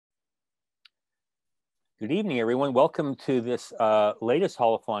Good evening, everyone. Welcome to this latest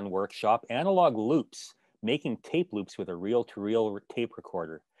holophon workshop, Analog Loops, Making Tape Loops with a Reel-to-Reel Tape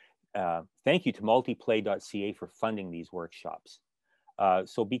Recorder. Thank you to multiplay.ca for funding these workshops.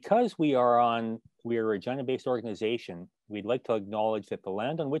 So because we are a Regina-based organization, we'd like to acknowledge that the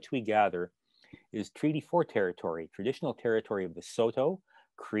land on which we gather is Treaty 4 territory, traditional territory of the Saulteaux,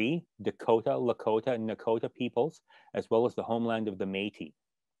 Cree, Dakota, Lakota, and Nakota peoples, as well as the homeland of the Métis.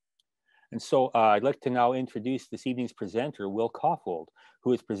 And so I'd like to now introduce this evening's presenter, Will Kaufhold,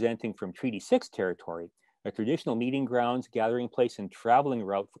 who is presenting from Treaty 6 territory, a traditional meeting grounds, gathering place, and traveling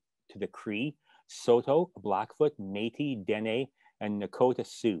route to the Cree, Saulteaux, Blackfoot, Métis, Dene, and Nakota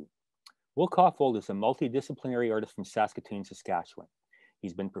Sioux. Will Kaufhold is a multidisciplinary artist from Saskatoon, Saskatchewan.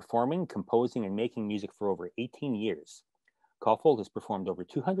 He's been performing, composing, and making music for over 18 years. Kaufhold has performed over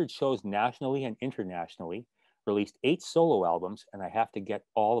 200 shows nationally and internationally, released 8 solo albums, and I have to get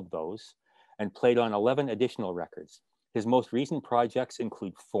all of those, and played on 11 additional records. His most recent projects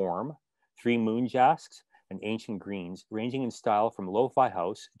include Form, 3 Moonjasks, and Ancient Greens, ranging in style from lo-fi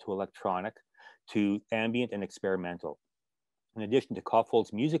house to electronic to ambient and experimental. In addition to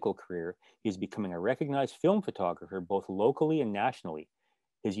Kaufhold's musical career, he is becoming a recognized film photographer both locally and nationally.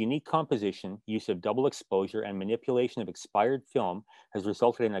 His unique composition, use of double exposure, and manipulation of expired film has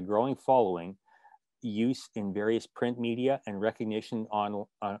resulted in a growing following, use in various print media, and recognition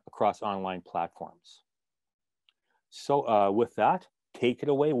across online platforms. So with that, take it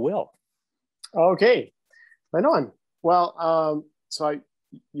away, Will. Okay, right on. Well,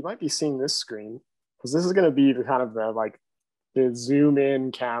 you might be seeing this screen because this is going to be the kind of the zoom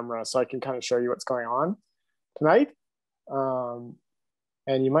in camera, so I can kind of show you what's going on tonight. And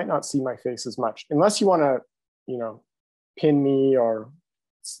you might not see my face as much unless you want to, pin me, or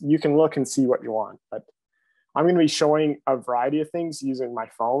you can look and see what you want. But I'm going to be showing a variety of things using my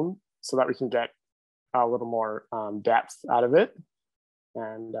phone so that we can get a little more depth out of it.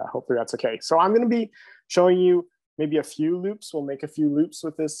 And hopefully that's okay. So I'm going to be showing you maybe a few loops. We'll make a few loops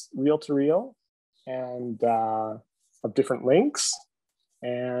with this reel-to-reel and of different lengths.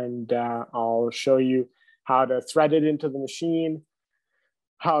 And I'll show you how to thread it into the machine,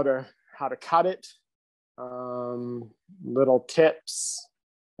 how to cut it, little tips.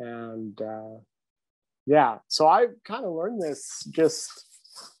 And yeah, so I kind of learned this just,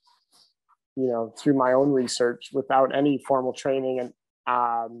 through my own research without any formal training,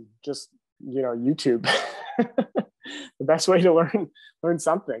 and just, YouTube, the best way to learn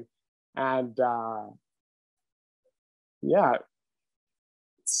something. And yeah,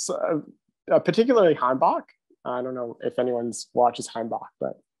 it's particularly Heimbach. I don't know if anyone's watches Heimbach,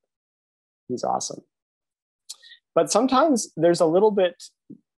 but he's awesome. But sometimes there's a little bit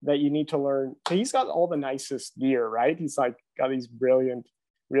that you need to learn. So he's got all the nicest gear, right? He's got these brilliant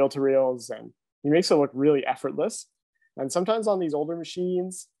reel-to-reels, and he makes it look really effortless. And sometimes on these older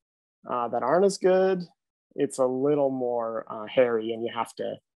machines that aren't as good, it's a little more hairy, and you have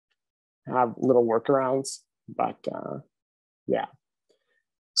to have little workarounds. But yeah.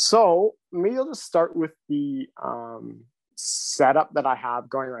 So maybe I'll just start with the setup that I have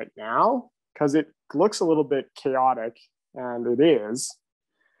going right now, because it looks a little bit chaotic, and it is.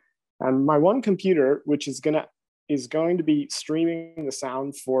 And my one computer, which is going to be streaming the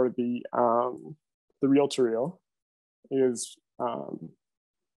sound for the reel-to-reel, has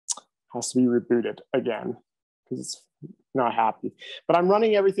to be rebooted again because it's not happy. But I'm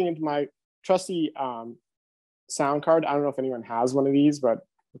running everything into my trusty sound card. I don't know if anyone has one of these, but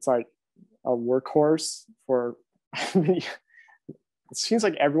it's like a workhorse for. It seems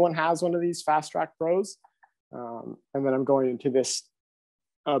like everyone has one of these Fast Track Pros. And then I'm going into this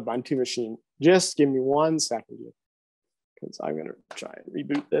Ubuntu machine. Just give me 1 second here, because I'm going to try and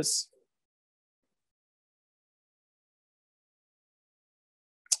reboot this.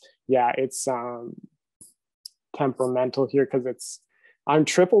 Yeah, it's temperamental here because I'm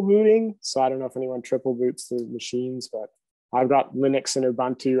triple booting. So I don't know if anyone triple boots the machines, but I've got Linux and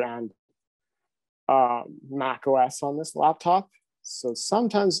Ubuntu and Mac OS on this laptop. So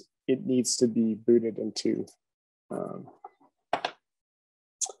sometimes it needs to be booted into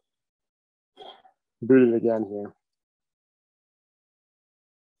booted again here.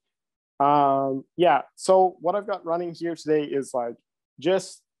 Yeah, so what I've got running here today is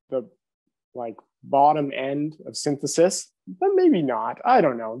just the bottom end of synthesis, but maybe not. I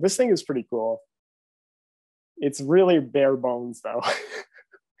don't know. This thing is pretty cool. It's really bare bones though.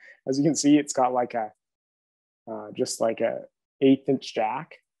 As you can see, it's got just a 1/8"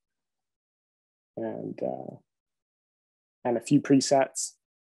 jack and a few presets,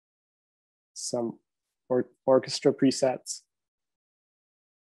 some orchestra presets,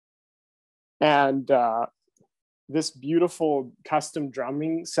 And this beautiful custom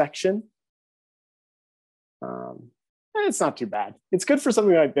drumming section. It's not too bad. It's good for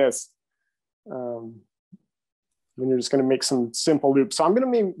something like this. When you're just going to make some simple loops. So I'm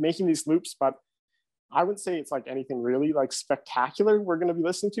going to be making these loops, but I wouldn't say it's like anything really like spectacular we're going to be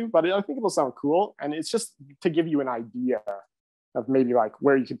listening to, but I think it'll sound cool. And it's just to give you an idea of maybe like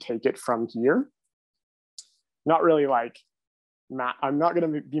where you could take it from here. Not really like, I'm not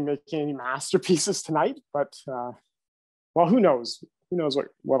going to be making any masterpieces tonight, but well, who knows? Who knows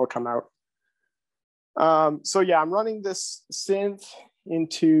what'll come out. So yeah, I'm running this synth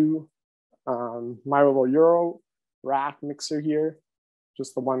into my little Euro rack mixer here,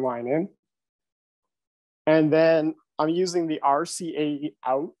 just the one line in. And then I'm using the RCA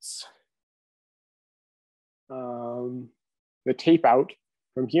outs, the tape out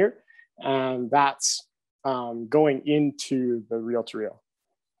from here, and that's going into the reel-to-reel.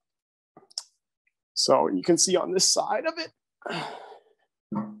 So you can see on this side of it,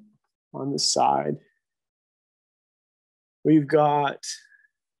 on this side, we've got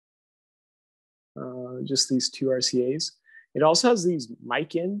just these two RCAs. It also has these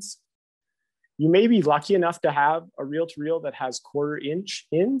mic ins. You may be lucky enough to have a reel-to-reel that has 1/4 inch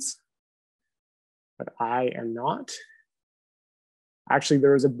ins, but I am not. Actually,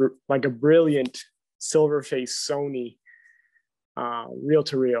 there was a brilliant silver-face Sony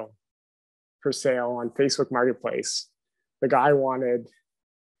reel-to-reel for sale on Facebook Marketplace. The guy wanted,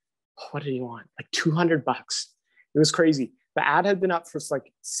 what did he want? Like $200. It was crazy. The ad had been up for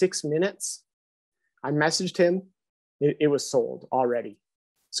like 6 minutes. I messaged him. It was sold already.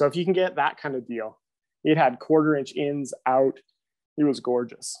 So if you can get that kind of deal, it had 1/4 inch ins out. It was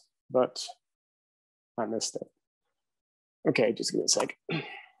gorgeous, but I missed it. Okay, just give me a sec.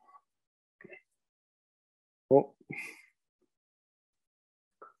 Oh.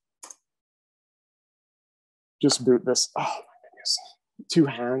 Just boot this. Oh my goodness. 2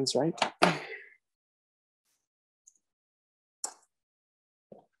 hands, right?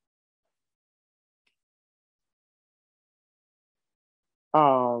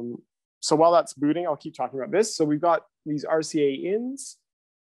 So while that's booting, I'll keep talking about this. So we've got these RCA ins.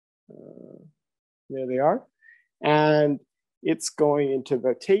 There they are. And it's going into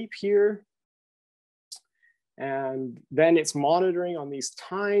the tape here. And then it's monitoring on these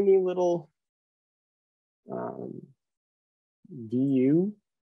tiny little VU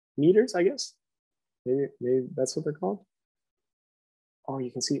meters, I guess. Maybe that's what they're called. Oh,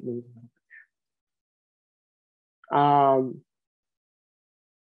 you can see it moving.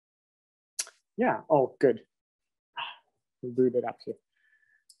 Yeah, oh, good. We'll boot it up here.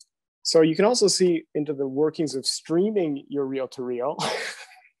 So you can also see into the workings of streaming your reel-to-reel.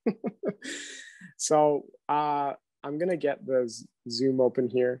 So I'm gonna get the Zoom open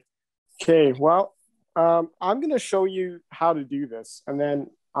here. Okay, well, I'm gonna show you how to do this, and then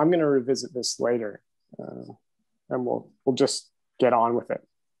I'm gonna revisit this later, and we'll just get on with it.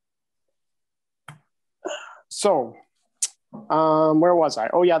 So where was I?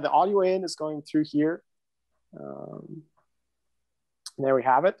 Oh yeah, the audio in is going through here. There we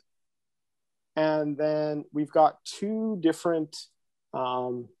have it. And then we've got 2 different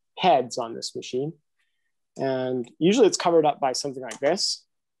heads on this machine. And usually it's covered up by something like this.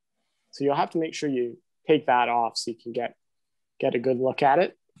 So you'll have to make sure you take that off so you can get a good look at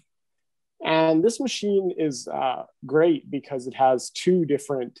it. And this machine is great because it has 2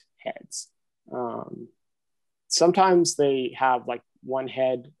 different heads. Sometimes they have like one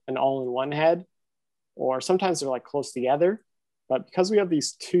head, an all-in-one head, or sometimes they're like close together. But because we have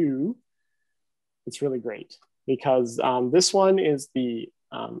these 2, it's really great because this one is the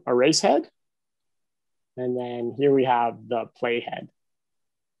erase head. And then here we have the play head.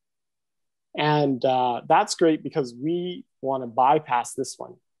 And that's great because we want to bypass this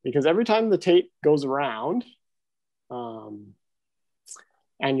one because every time the tape goes around and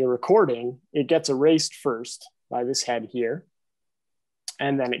you're recording, it gets erased first by this head here.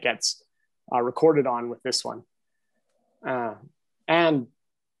 And then it gets recorded on with this one. And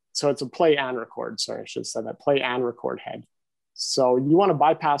so it's a play and record. Sorry, I should have said that, play and record head. So you want to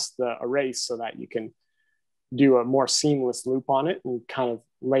bypass the erase so that you can do a more seamless loop on it and kind of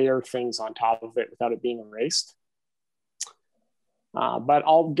layer things on top of it without it being erased. But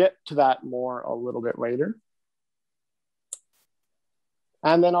I'll get to that more a little bit later.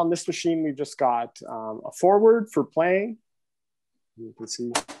 And then on this machine, we've just got a forward for playing. You can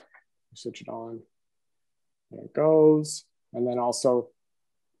see, switch it on. There it goes. And then also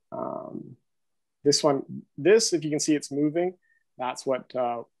this one, if you can see it's moving, that's what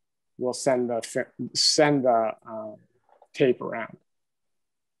will send the tape around.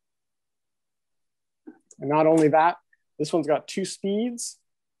 And not only that, this one's got 2 speeds.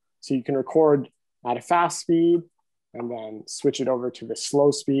 So you can record at a fast speed and then switch it over to the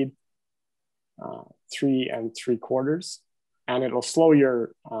slow speed, 3 3/4. And it'll slow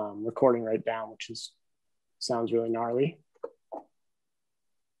your recording rate down, which sounds really gnarly.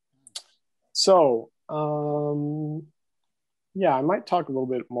 So yeah, I might talk a little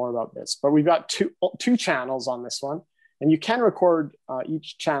bit more about this, but we've got two channels on this one, and you can record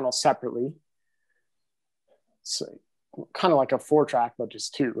each channel separately. So kind of like a 4-track, but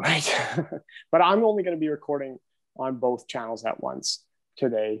just 2, right? But I'm only going to be recording on both channels at once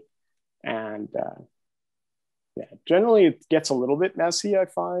today. And yeah, generally it gets a little bit messy, I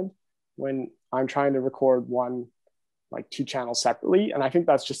find, when I'm trying to record 2 channels separately. And I think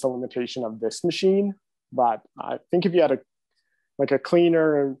that's just a limitation of this machine. But I think if you had a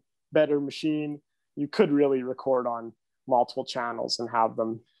cleaner and better machine, you could really record on multiple channels and have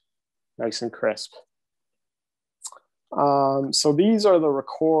them nice and crisp. So these are the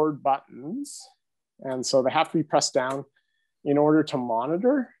record buttons. And so they have to be pressed down in order to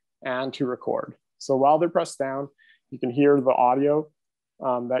monitor and to record. So while they're pressed down, you can hear the audio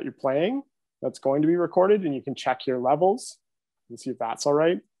that you're playing that's going to be recorded, and you can check your levels and see if that's all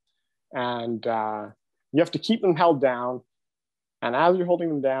right. And you have to keep them held down. And as you're holding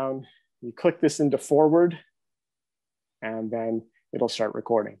them down, you click this into forward, and then it'll start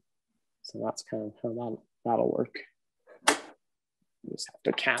recording. So that's kind of how that'll work. Just have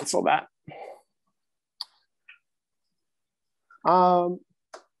to cancel that.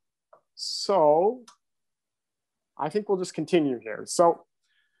 So I think we'll just continue here. So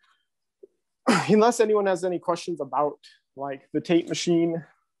unless anyone has any questions about the tape machine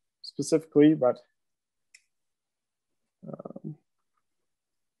specifically, but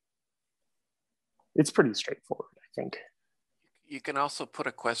it's pretty straightforward, I think. You can also put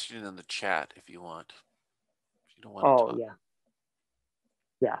a question in the chat if you want. If you don't want to talk. Yeah.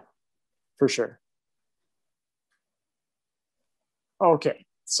 Yeah, for sure. Okay,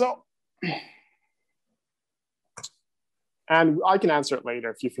 so, and I can answer it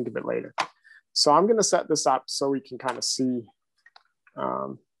later if you think of it later. So I'm going to set this up so we can kind of see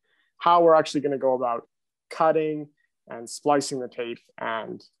how we're actually going to go about cutting and splicing the tape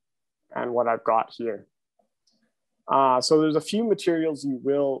and what I've got here. So there's a few materials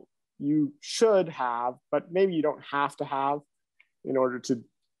you should have, but maybe you don't have to have in order to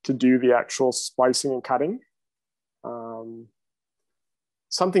do the actual splicing and cutting.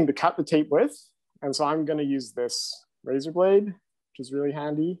 Something to cut the tape with. And so I'm going to use this razor blade, which is really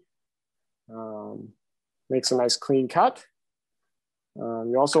handy. Makes a nice clean cut.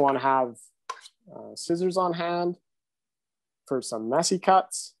 You also want to have scissors on hand for some messy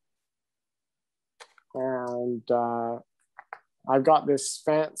cuts. And I've got this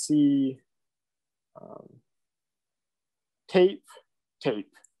fancy tape.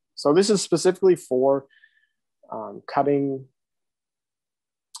 So this is specifically for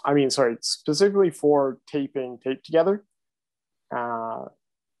specifically for taping tape together.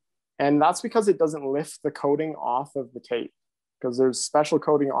 And that's because it doesn't lift the coating off of the tape, because there's special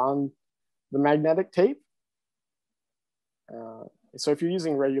coating on the magnetic tape. So if you're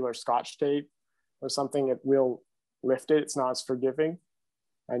using regular Scotch tape or something, it will lift it. It's not as forgiving,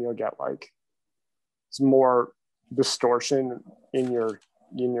 and you'll get some more distortion in your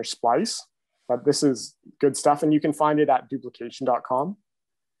splice. But this is good stuff, and you can find it at duplication.com.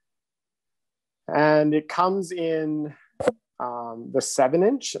 And it comes in the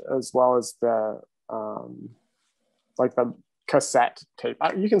 7-inch as well as the the cassette tape.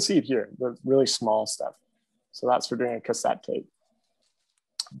 You can see it here, the really small stuff. So that's for doing a cassette tape.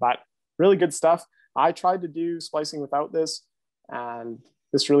 But really good stuff. I tried to do splicing without this, and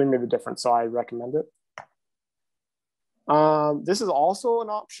this really made a difference, so I recommend it. This is also an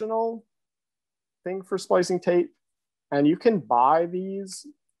optional thing for splicing tape, and you can buy these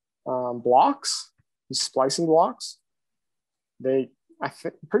blocks, these splicing blocks. I'm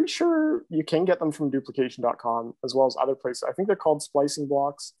pretty sure you can get them from duplication.com as well as other places. I think they're called splicing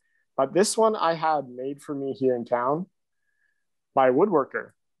blocks, but this one I had made for me here in town by a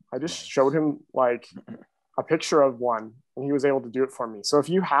woodworker. I just showed him a picture of one, and he was able to do it for me. So if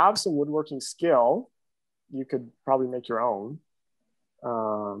you have some woodworking skill, you could probably make your own.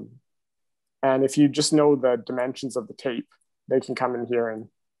 And if you just know the dimensions of the tape, they can come in here and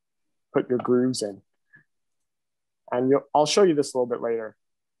put your grooves in. And I'll show you this a little bit later.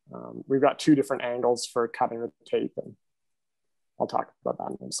 We've got 2 different angles for cutting the tape, and I'll talk about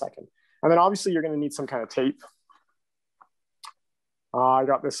that in a second. And then obviously you're going to need some kind of tape. I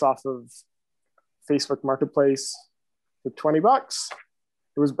got this off of Facebook Marketplace for $20.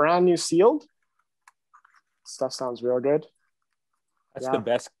 It was brand new sealed. Stuff sounds real good. That's the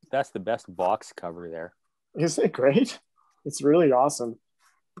best. That's the best box cover there. Isn't it great? It's really awesome.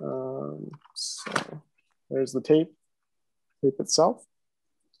 So there's the tape itself.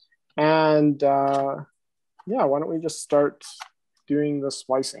 And yeah, why don't we just start doing the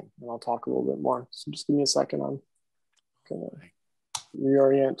splicing, and I'll talk a little bit more. So just give me a second. I'm gonna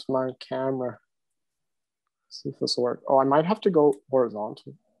reorient my camera. See if this will work. Oh, I might have to go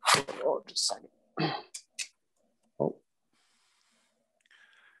horizontal. Oh, just a second. Oh.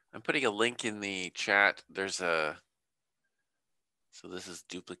 I'm putting a link in the chat. There's a, so this is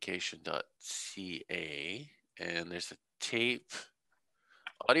duplication.ca, and there's a tape,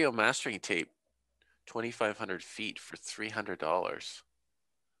 audio mastering tape, 2,500 feet for $300.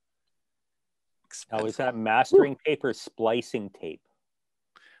 Now, is that mastering tape or splicing tape?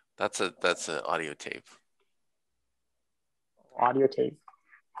 That's a audio tape. Audio tape.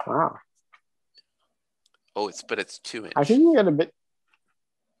 Wow. Oh, but it's 2-inch. I think you get a bit.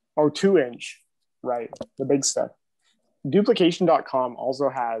 Oh, 2-inch. Right. The big stuff. Duplication.com also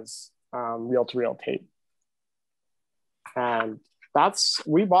has reel-to-reel tape. And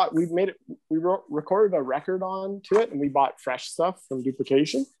we recorded a record on to it, and we bought fresh stuff from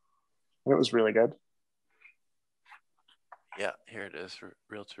Duplication, and it was really good. Yeah, here it is,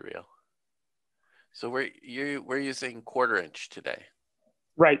 reel-to-reel. So we're using 1/4-inch today.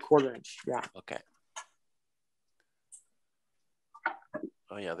 Right, 1/4-inch. Yeah. Okay.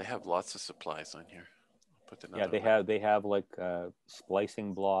 Oh yeah, they have lots of supplies on here. Yeah, they have like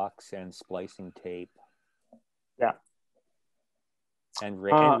splicing blocks and splicing tape. Yeah. And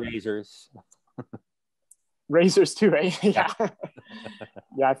razors. Razors too, eh? Yeah.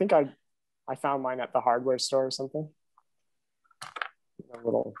 Yeah, I think I found mine at the hardware store or something. A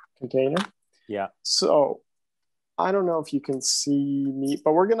little container. Yeah. So I don't know if you can see me,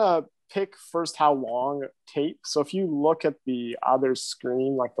 but we're gonna pick first how long tape. So if you look at the other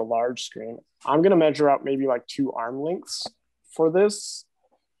screen, like the large screen, I'm gonna measure out maybe like 2 arm lengths for this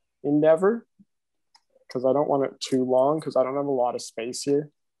endeavor, because I don't want it too long, because I don't have a lot of space here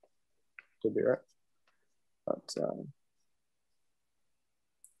to do it. But let's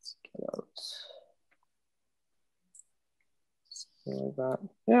get out something like that.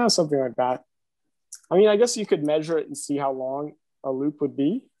 Yeah, something like that. I mean, I guess you could measure it and see how long a loop would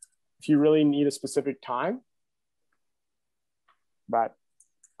be if you really need a specific time. But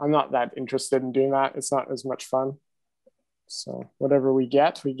I'm not that interested in doing that. It's not as much fun. So whatever we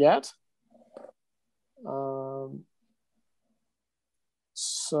get, we get.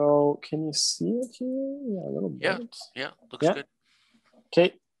 So can you see it here? Yeah, a little bit. Yeah, looks good.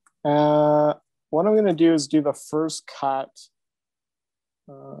 Okay. What I'm going to do is do the first cut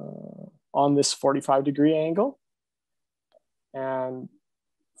on this 45-degree angle. And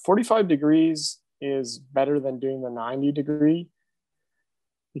 45 degrees is better than doing the 90-degree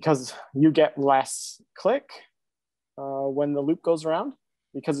because you get less click when the loop goes around,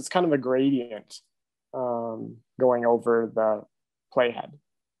 because it's kind of a gradient going over the playhead.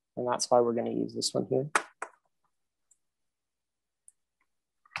 And that's why we're going to use this one here.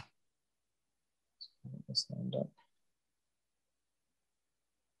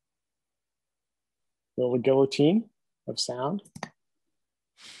 Little guillotine of sound.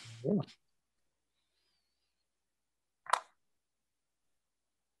 Yeah.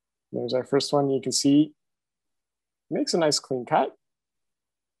 There's our first one. You can see it makes a nice clean cut.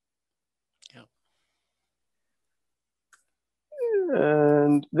 Yeah.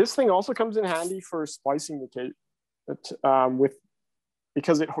 And this thing also comes in handy for splicing the tape,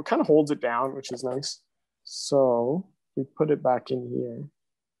 because it kind of holds it down, which is nice. So we put it back in here.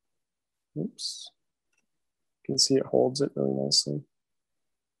 Oops. You can see it holds it really nicely.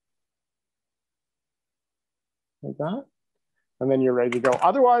 Like that. And then you're ready to go.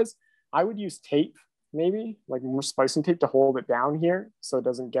 Otherwise, I would use tape, maybe like more splicing tape to hold it down here so it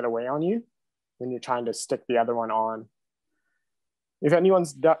doesn't get away on you when you're trying to stick the other one on. If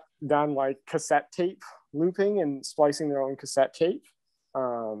anyone's done like cassette tape looping and splicing their own cassette tape,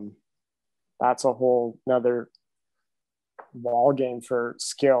 that's a whole nother ball game for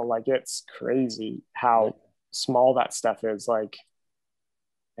skill. Like, it's crazy how small that stuff is. Like,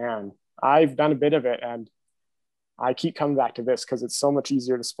 man, I've done a bit of it and I keep coming back to this because it's so much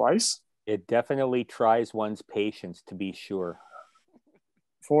easier to splice. It definitely tries one's patience, to be sure.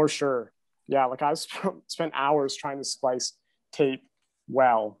 For sure. Yeah, like I've spent hours trying to splice tape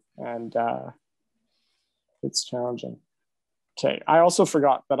well, and it's challenging. Okay, I also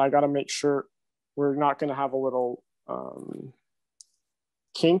forgot that I got to make sure we're not going to have a little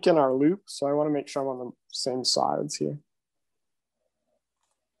kink in our loop, so I want to make sure I'm on the same sides here.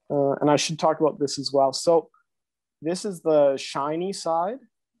 And I should talk about this as well. So this is the shiny side,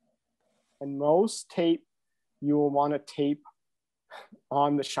 and most tape you will want to tape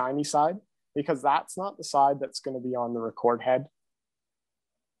on the shiny side because that's not the side that's going to be on the record head.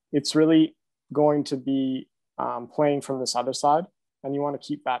 It's really going to be playing from this other side, and you want to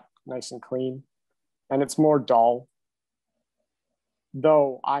keep that nice and clean, and it's more dull.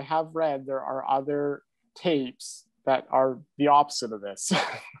 Though I have read there are other tapes that are the opposite of this.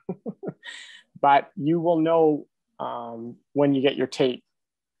 But you will know when you get your tape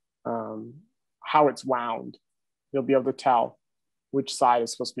how it's wound. You'll be able to tell which side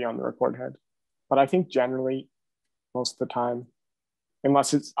is supposed to be on the record head. But I think generally, most of the time,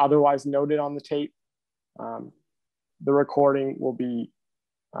 unless it's otherwise noted on the tape, the recording will be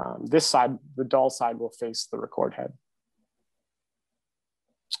this side, the dull side will face the record head.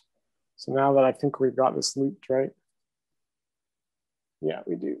 So now that I think we've got this looped, right? Yeah,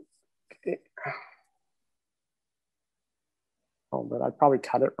 we do. Okay. Oh, but I probably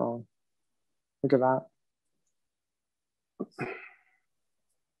cut it wrong. Look at that.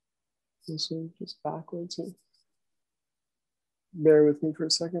 This one just backwards here. Bear with me for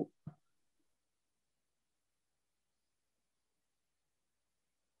a second.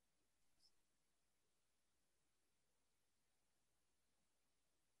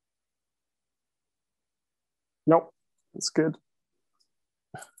 Nope, it's good.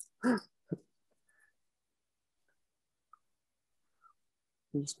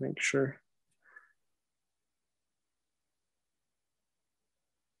 Just make sure.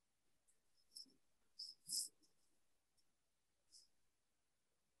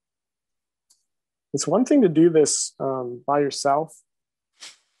 It's one thing to do this by yourself.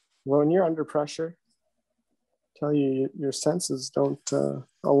 When you're under pressure, I tell you, your senses don't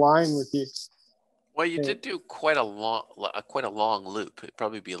align with you. Well, you did do quite a long loop. It'd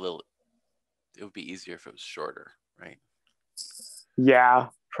probably be it would be easier if it was shorter, right? Yeah,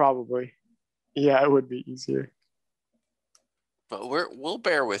 probably. Yeah, it would be easier. But we'll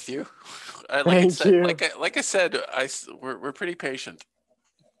bear with you. Thank you. Like I said, we're pretty patient.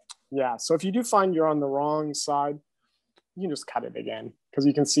 Yeah, so if you do find you're on the wrong side, you can just cut it again because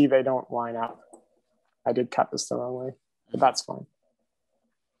you can see they don't line up. I did cut this the wrong way, but that's fine.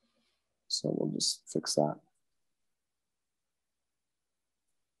 So we'll just fix that.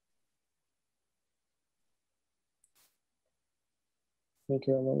 Make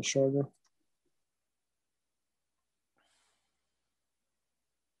it a little shorter.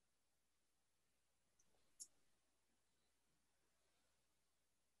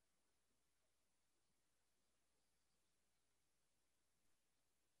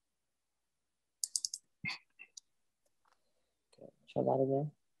 Okay, try that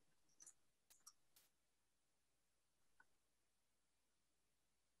again.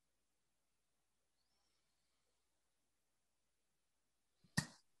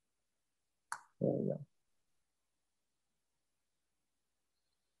 There we go.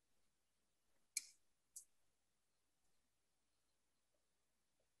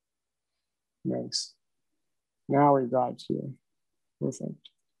 Nice. Now we got here. Perfect.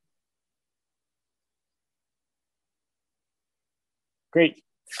 Great.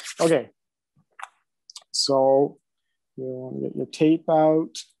 Okay. So you want to get your tape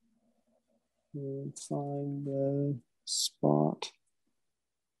out and find the spot.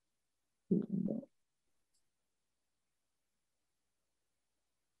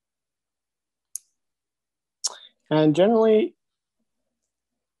 And generally,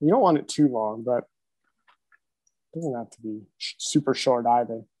 you don't want it too long, but it doesn't have to be super short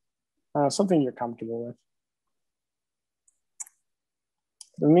either. Something you're comfortable with.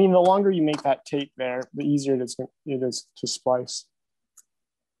 I mean, the longer you make that tape there, the easier it is to splice.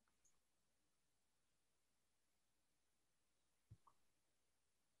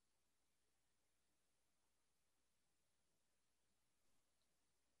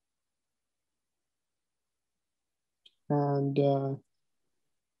 And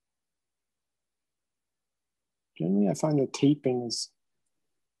generally, I find the taping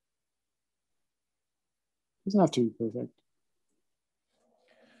doesn't have to be perfect.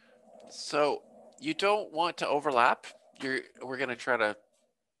 So you don't want to overlap. We're gonna try to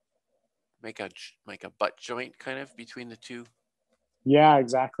make a butt joint kind of between the two. Yeah,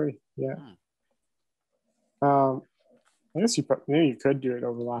 exactly. Yeah. I guess maybe you could do it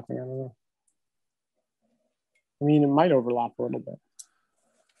overlapping. I don't know. I mean, it might overlap a little bit.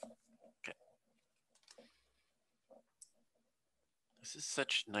 Okay. This is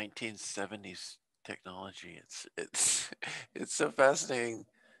such 1970s technology. It's so fascinating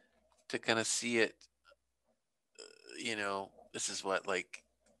to kind of see it. You know, this is what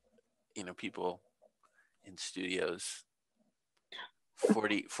people in studios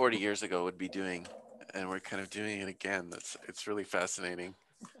 40 years ago would be doing, and we're kind of doing it again. It's really fascinating.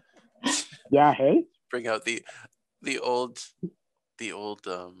 Yeah, hey? Bring out the old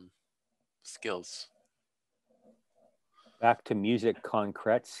skills. Back to music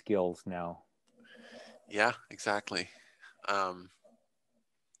concrete skills now. Yeah, exactly.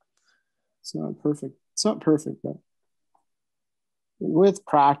 It's not perfect. It's not perfect, but with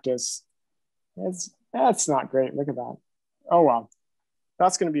practice, that's not great. Look at that. Oh well,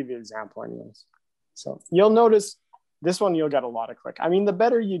 that's going to be the example anyways. So you'll notice this one, you'll get a lot of click. I mean, the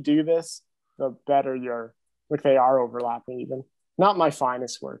better you do this, the better your, look, they are overlapping even. Not my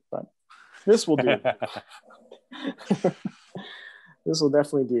finest work, but this will do. This will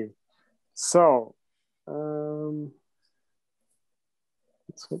definitely do. So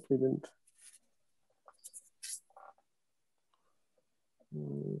let's hope we didn't.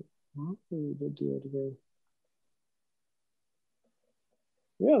 Hopefully we did do it again.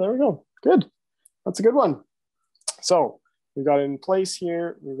 Yeah, there we go. Good. That's a good one. So we got it in place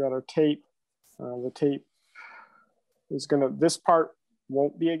here. We've got our tape. The tape is gonna, this part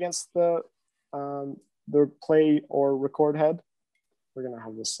won't be against the play or record head. We're gonna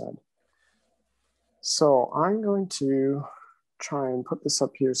have this side. So I'm going to try and put this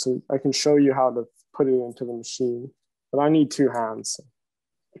up here so I can show you how to put it into the machine, but I need two hands.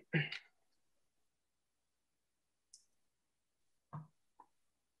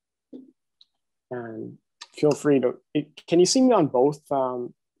 And feel free to, can you see me on both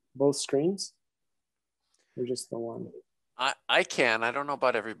screens or just the one? I can. I don't know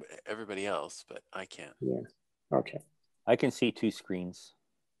about everybody else, but I can. Yeah. Okay. I can see two screens.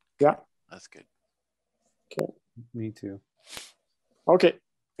 Yeah. That's good. Okay. Me too. Okay,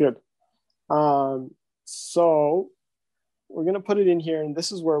 good. So we're gonna put it in here, and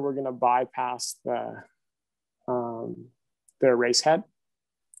this is where we're gonna bypass the erase head.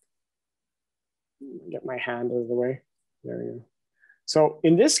 Get my hand out of the way. There we go. So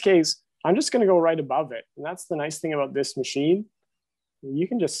in this case, I'm just gonna go right above it. And that's the nice thing about this machine. You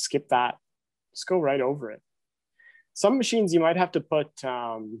can just skip that, just go right over it. Some machines you might have to put,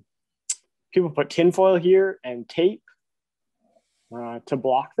 people put tinfoil here and tape to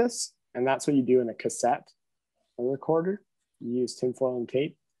block this. And that's what you do in a cassette recorder. You use tinfoil and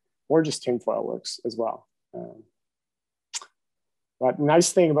tape, or just tinfoil works as well. But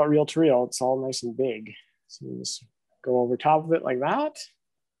nice thing about reel-to-reel, it's all nice and big. So you just go over top of it like that.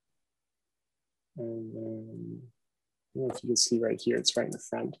 And then, I don't know if you can see right here, it's right in the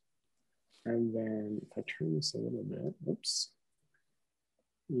front. And then if I turn this a little bit, oops,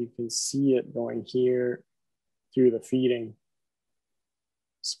 you can see it going here through the feeding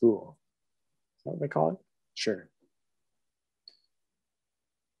spool. Is that what they call it? Sure.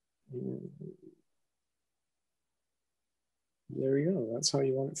 And there we go. That's how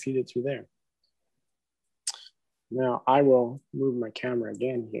you want it feeded through there. Now I will move my camera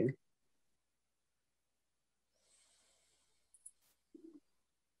again here.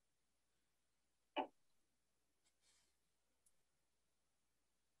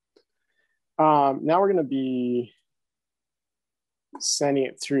 Now we're going to be sending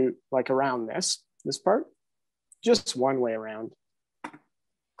it through like around this part, just one way around.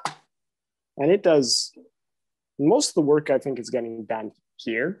 And it does, most of the work I think is getting done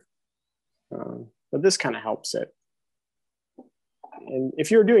here, but this kind of helps it. And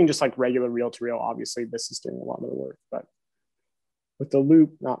if you're doing just like regular reel-to-reel, obviously this is doing a lot of the work, but with the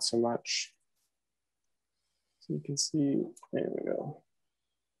loop, not so much. So you can see, there we go.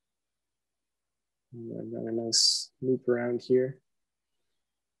 And I've got a nice loop around here.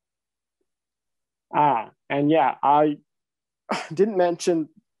 And yeah, I didn't mention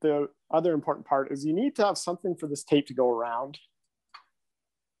the other important part is you need to have something for this tape to go around.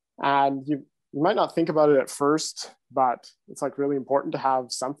 And you might not think about it at first, but it's like really important to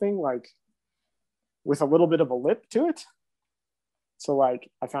have something like with a little bit of a lip to it. So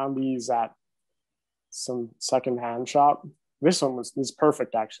like I found these at some secondhand shop. This one is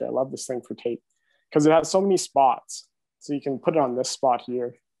perfect actually. I love this thing for tape because it has so many spots. So you can put it on this spot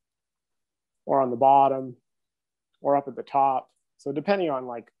here or on the bottom or up at the top. So depending on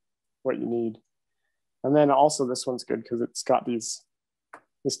like what you need. And then also this one's good because it's got this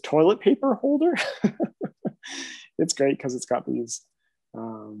toilet paper holder. It's great because it's got these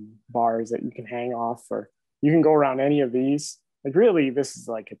bars that you can hang off, or you can go around any of these. Like really, this is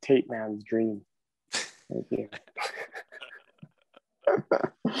like a tape man's dream. Thank you.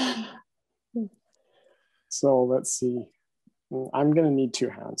 So let's see. I'm gonna need two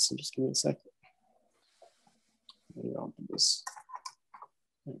hands, so just give me a second. Maybe I'll do this.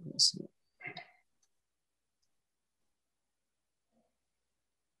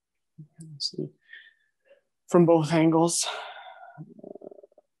 Let's see. From both angles.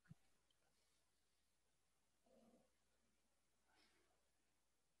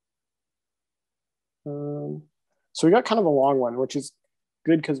 So we got kind of a long one, which is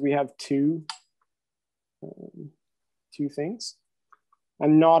good because we have two things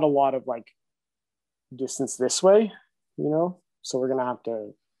and not a lot of like distance this way, you know? So we're gonna have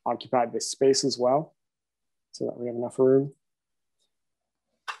to occupy this space as well so that we have enough room.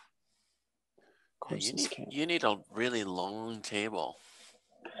 Of course, you need a really long table.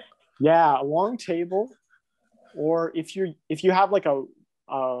 Yeah, a long table, or if you have like a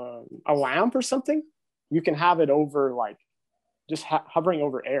lamp or something, you can have it over like just hovering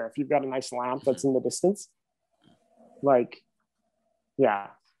over air. If you've got a nice lamp that's in the distance, like, yeah.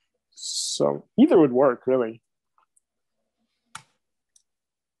 So either would work really.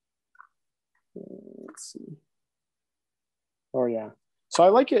 Let's see. Oh yeah. So I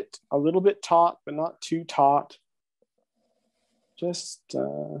like it a little bit taut, but not too taut. Just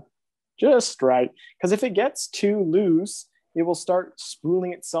right. Because if it gets too loose, it will start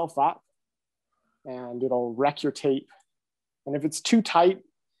spooling itself up and it'll wreck your tape. And if it's too tight,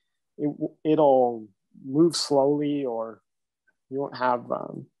 it'll move slowly, or you won't have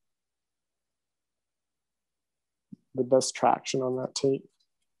the best traction on that tape.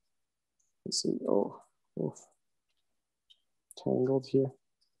 Let's see. Oh, tangled here.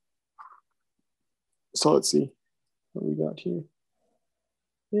 So let's see what we got here.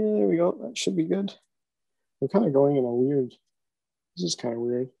 Yeah, there we go. That should be good. We're kind of going in a weird, this is kind of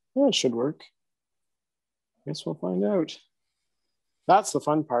weird. Yeah, it should work. Guess we'll find out. That's the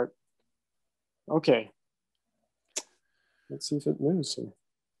fun part. Okay. Let's see if it moves here.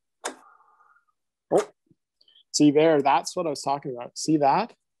 Oh, see there, that's what I was talking about. See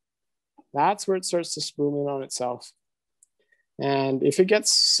that? That's where it starts to spool in on itself. And if it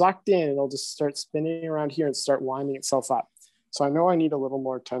gets sucked in, it'll just start spinning around here and start winding itself up. So I know I need a little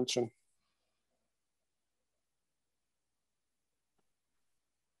more tension.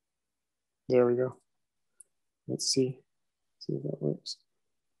 There we go. Let's see if that works.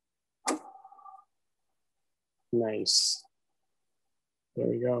 Nice. There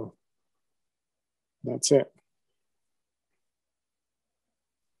we go. That's it.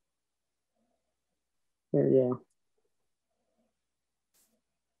 There we go.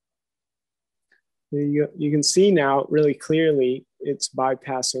 There you go. You can see now really clearly it's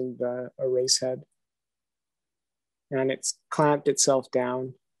bypassing the erase head. And it's clamped itself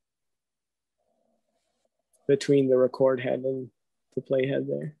down between the record head and the playhead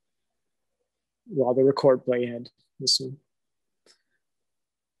there. Well, the record playhead, this one.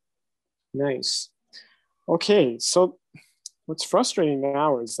 Nice. Okay, so what's frustrating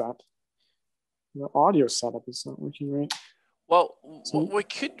now is that the audio setup is not working right. Well, so we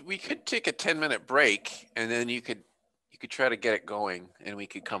could take a 10-minute break, and then you could try to get it going, and we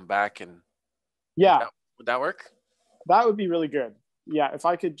could come back and. Yeah. Would that work? That would be really good. Yeah, if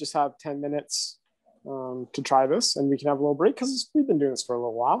I could just have 10 minutes to try this, and we can have a little break because we've been doing this for a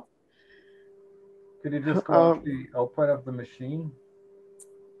little while. Could you just go out the output of the machine?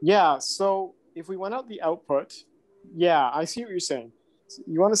 Yeah, so if we went out the output, yeah, I see what you're saying.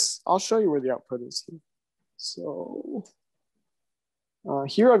 You want to? I'll show you where the output is. So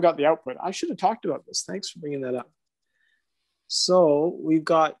here I've got the output. I should have talked about this. Thanks for bringing that up. So we've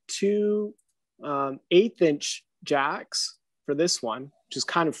got two 1/8" jacks for this one, which is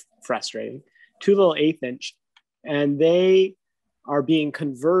kind of frustrating. Two little 1/8", and they are being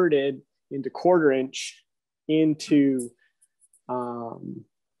converted into 1/4" into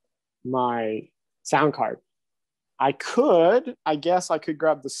my sound card. I guess I could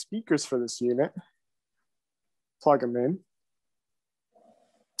grab the speakers for this unit, plug them in,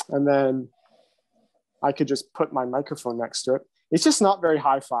 and then I could just put my microphone next to it. It's just not very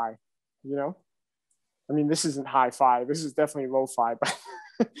hi-fi, you know? I mean, this isn't hi-fi. This is definitely lo-fi, but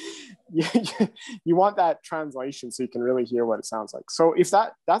you want that translation so you can really hear what it sounds like. So if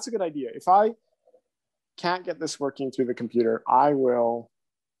that's a good idea. If I can't get this working through the computer, I'll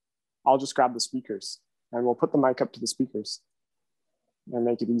just grab the speakers and we'll put the mic up to the speakers and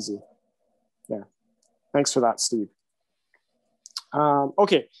make it easy. Yeah. Thanks for that, Steve.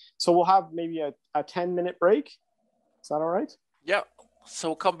 Okay, so we'll have maybe a 10-minute break. Is that all right? Yeah. So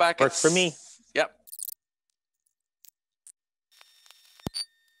we'll come back. Works for me. Yep.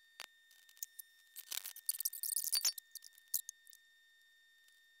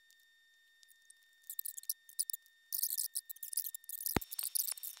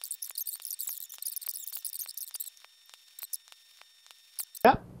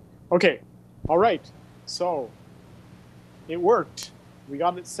 Yeah. Okay. All right. So it worked. We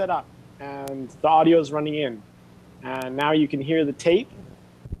got it set up and the audio is running in. And now you can hear the tape.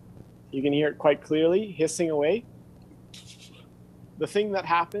 You can hear it quite clearly hissing away. The thing that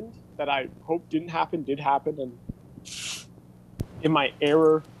happened that I hope didn't happen did happen. And in my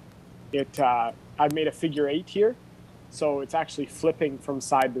error, I made a figure 8 here. So it's actually flipping from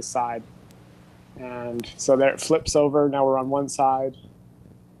side to side. And so there it flips over. Now we're on one side.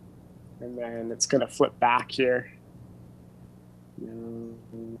 And then it's going to flip back here.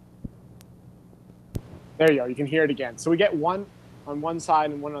 There you go. You can hear it again. So we get one on one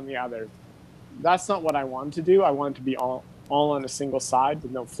side and one on the other. That's not what I wanted to do. I wanted to be all on a single side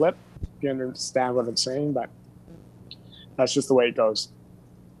with no flip. If you understand what I'm saying, but that's just the way it goes.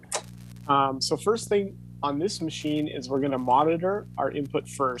 So first thing on this machine is we're going to monitor our input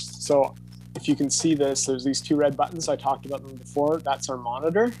first. So if you can see this, there's these two red buttons. I talked about them before. That's our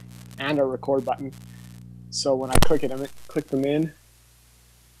monitor and our record button. So when I click them in,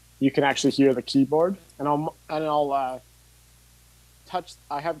 you can actually hear the keyboard. And I'll touch.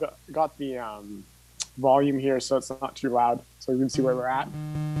 I have got the volume here, so it's not too loud, so you can see where we're at.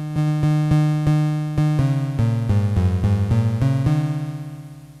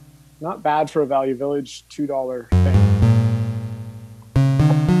 Not bad for a Value Village $2 thing.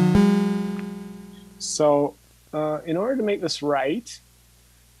 So in order to make this right,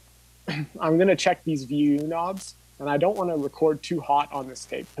 I'm going to check these VU knobs, and I don't want to record too hot on this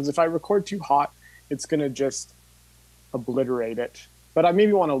tape, because if I record too hot, it's going to just obliterate it. But I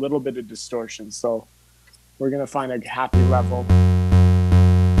maybe want a little bit of distortion, so we're going to find a happy level.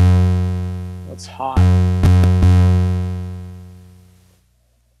 That's hot.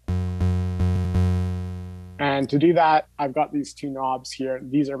 And to do that, I've got these two knobs here.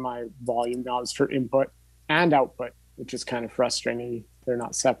 These are my volume knobs for input and output, which is kind of frustrating. They're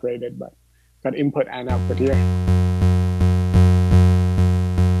not separated, but got input and output here.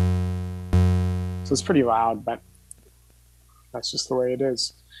 So it's pretty loud, but that's just the way it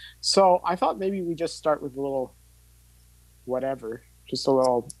is. So I thought maybe we just start with a little whatever, just a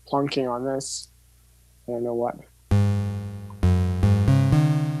little plunking on this. I don't know what.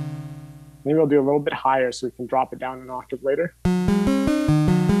 Maybe we'll do a little bit higher so we can drop it down an octave later.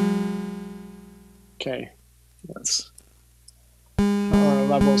 Okay, let's our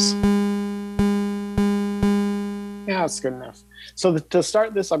levels. Yeah, that's good enough. So to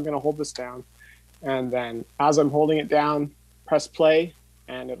start this, I'm going to hold this down. And then as I'm holding it down, press play,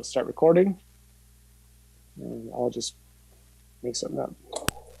 and it'll start recording. And I'll just make something up.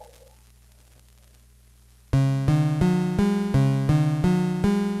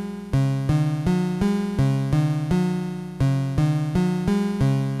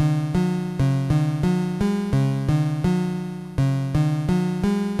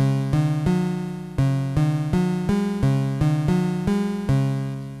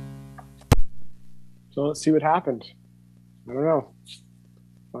 So let's see what happened. I don't know.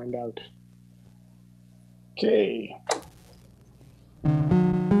 Find out. Okay.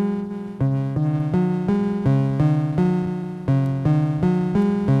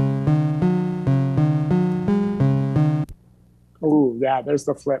 Oh, yeah, there's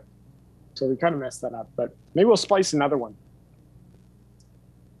the flip. So we kind of messed that up, but maybe we'll splice another one.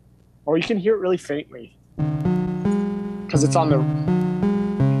 Or you can hear it really faintly because it's on the...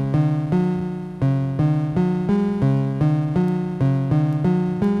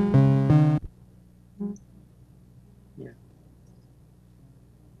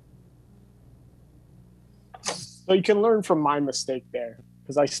 So you can learn from my mistake there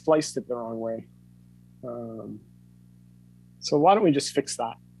because I spliced it the wrong way. So why don't we just fix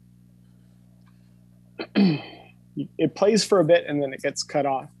that? It plays for a bit and then it gets cut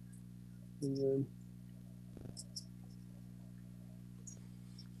off.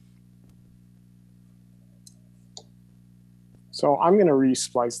 So I'm going to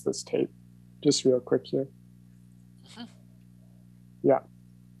re-splice this tape just real quick here. Yeah.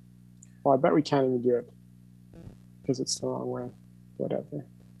 Well, I bet we can't even do it because it's the wrong way. Whatever.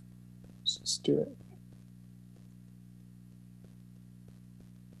 Let's just do it.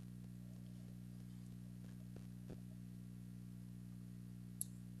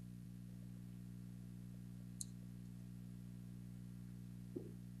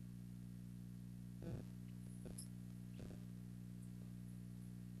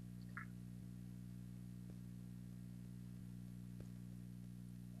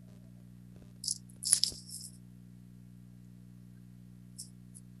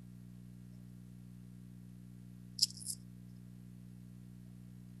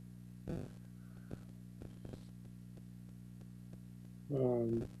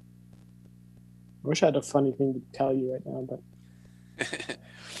 I wish I had a funny thing to tell you right now, but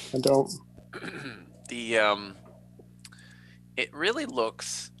I don't. It really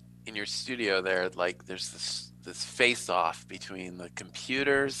looks in your studio there like there's this face off between the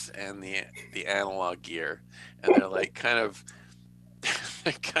computers and the analog gear, and they're like kind of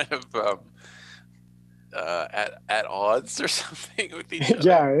at odds or something with each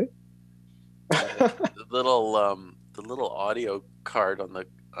other. Yeah. The little audio card on the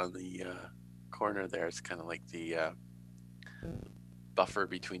corner there is kind of like the buffer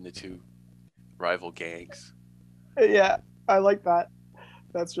between the two rival gangs. Yeah, I like that.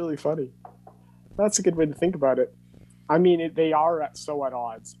 That's really funny. That's a good way to think about it. I mean, they are so at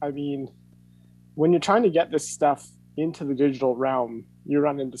odds. I mean, when you're trying to get this stuff into the digital realm, you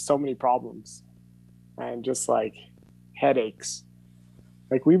run into so many problems and just like headaches.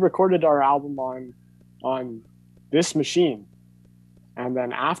 Like we recorded our album on this machine, and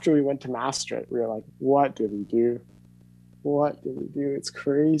then after we went to master it, we were like, "What did we do? What did we do? It's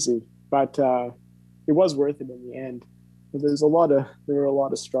crazy." But it was worth it in the end. But there were a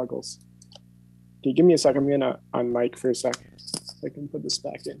lot of struggles. Okay, give me a sec. I'm gonna unmic for a sec so I can put this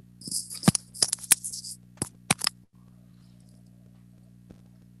back in.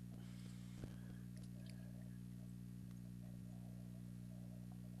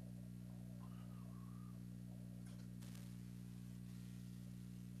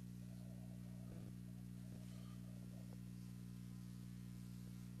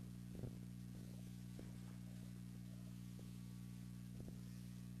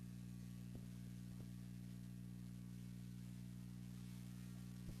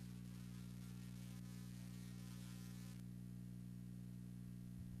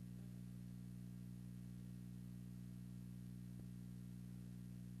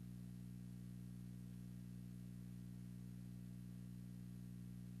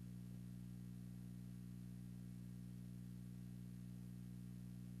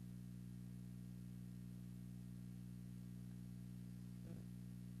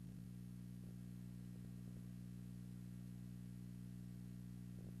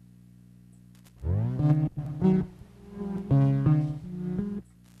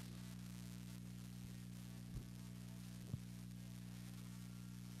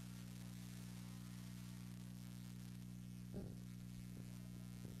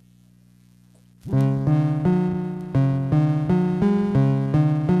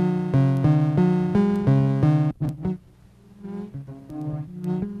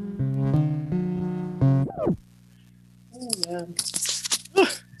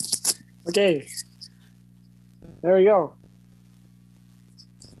 Okay, there we go.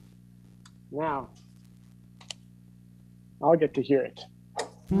 Now, I'll get to hear it.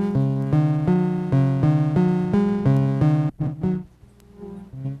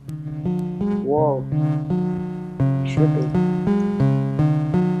 Whoa, tripping.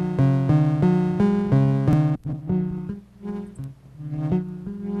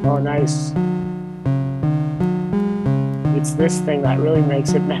 Oh, nice. It's this thing that really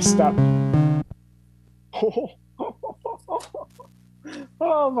makes it messed up.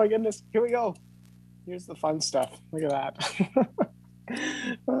 Oh my goodness, here we go. Here's the fun stuff. Look at that.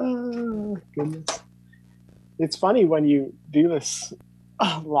 Oh, goodness. It's funny when you do this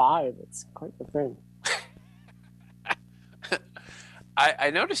live. It's quite the thing. I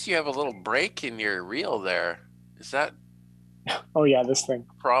noticed you have a little break in your reel there. Is that Oh yeah, this thing.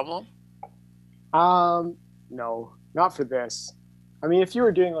 a problem? No, not for this. I mean, if you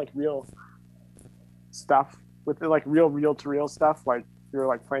were doing like real stuff with like real to real stuff, like you were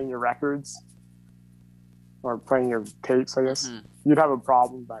like playing your records or playing your tapes, I guess, you'd have a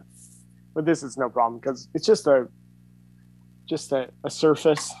problem. But this is no problem because it's just a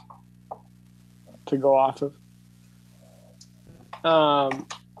surface to go off of.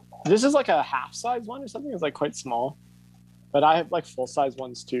 This is like a half size one or something. It's like quite small, but I have like full size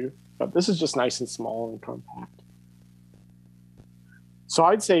ones too. But this is just nice and small and compact. So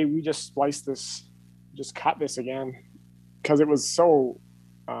I'd say we just splice this, just cut this again, because it was so,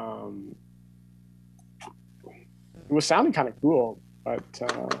 it was sounding kind of cool, but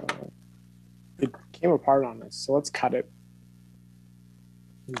it came apart on us. So let's cut it.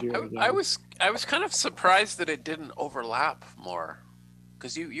 I was kind of surprised that it didn't overlap more,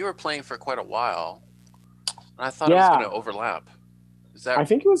 because you were playing for quite a while, and I thought it was going to overlap. Is that? I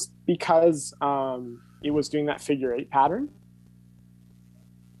think it was because it was doing that figure 8 pattern,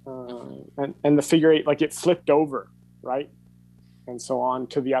 and the figure 8, like it flipped over, right, and so on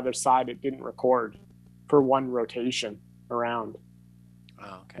to the other side. It didn't record for one rotation around.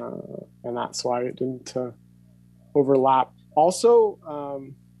 Oh, okay. And that's why it didn't overlap.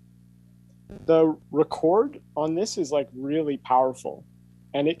 Also, the record on this is like really powerful,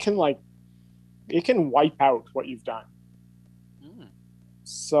 and it can wipe out what you've done.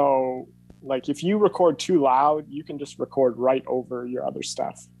 So like if you record too loud, you can just record right over your other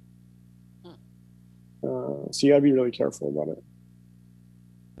stuff. So you gotta be really careful about it.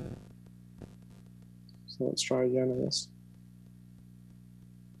 So let's try again on this.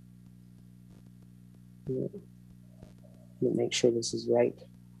 Yeah. Make sure this is right.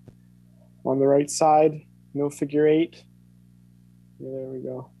 On the right side, no figure 8. Yeah, there we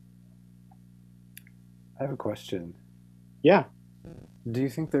go. I have a question. Yeah. Do you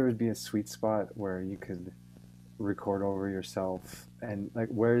think there would be a sweet spot where you could record over yourself, and like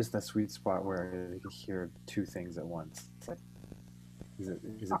where is the sweet spot where you can hear two things at once? Like, is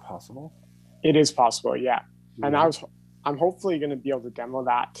it possible? It is possible, yeah. And Yeah. I'm hopefully going to be able to demo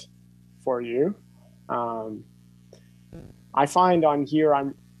that for you. I find on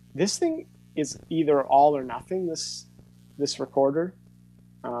here this thing is either all or nothing, this recorder.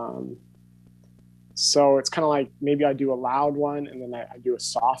 So it's kind of like maybe I do a loud one and then I do a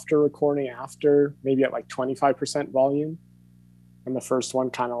softer recording after, maybe at like 25% volume, and the first one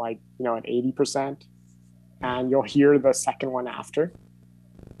kind of like, you know, at 80%, and you'll hear the second one after.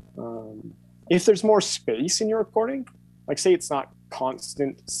 If there's more space in your recording, like say it's not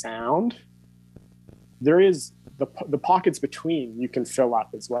constant sound, there is the pockets between you can fill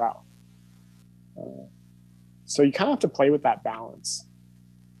up as well. So you kind of have to play with that balance.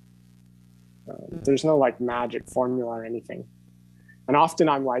 There's no like magic formula or anything. And often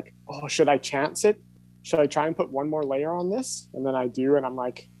I'm like, oh, should I chance it? Should I try and put one more layer on this? And then I do, and I'm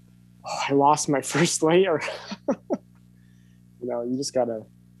like, oh, I lost my first layer. You know, you just gotta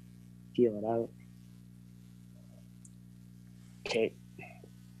feel it out. Okay,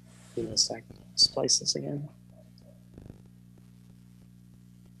 give me a sec. Splice this again.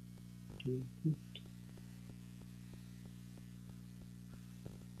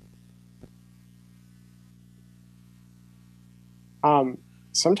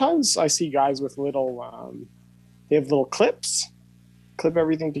 Sometimes I see guys with little, they have little clips, clip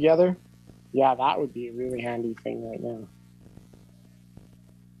everything together. Yeah, that would be a really handy thing right now.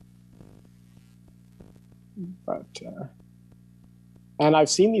 But, and I've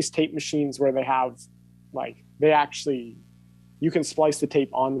seen these tape machines where they have, like, you can splice the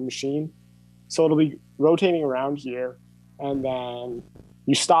tape on the machine. So it'll be rotating around here, and then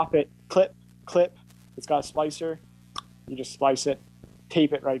you stop it, clip, it's got a splicer, you just splice it,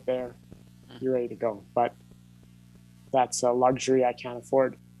 tape it right there, you're ready to go. But that's a luxury I can't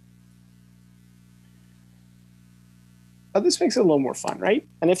afford. But this makes it a little more fun, right?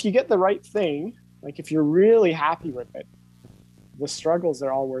 And if you get the right thing, like if you're really happy with it, the struggles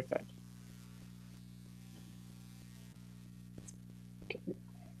are all worth it. Okay.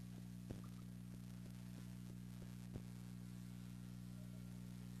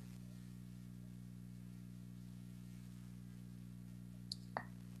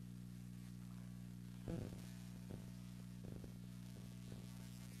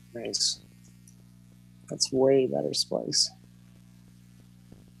 Nice. That's way better splice.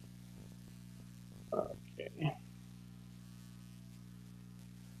 Okay.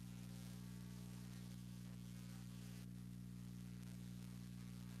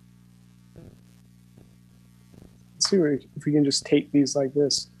 Let's see if we can just tape these like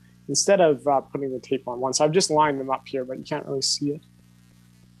this instead of putting the tape on one. So I've just lined them up here, but you can't really see it.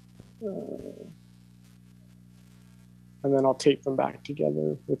 And then I'll tape them back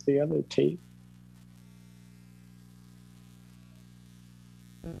together with the other tape.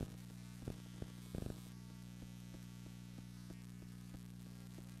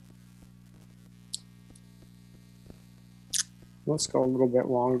 Let's go a little bit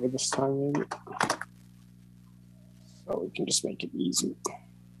longer this time, maybe. So we can just make it easy.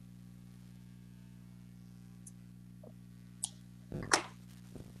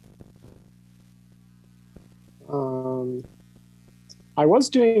 I was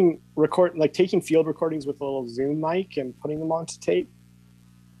doing taking field recordings with a little Zoom mic and putting them onto tape.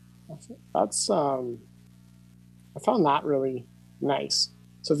 That's I found that really nice.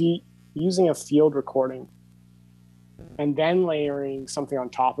 So if you're using a field recording and then layering something on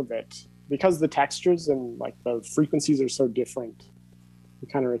top of it, because the textures and like the frequencies are so different, you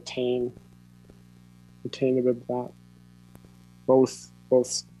kind of retain a bit of that. Both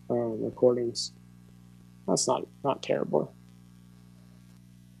recordings. That's not terrible.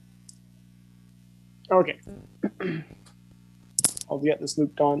 Okay. I'll get this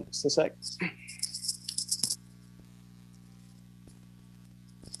looped on just a sec.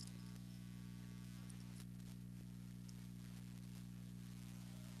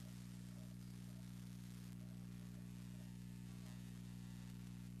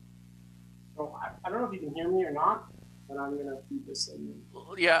 I don't know if you can hear me or not, but I'm gonna feed this in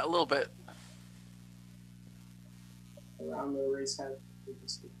Yeah, a little bit. around the race head.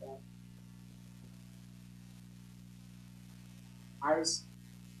 Just like that.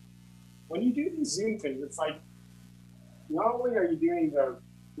 When you do these Zoom things, it's like not only are you doing the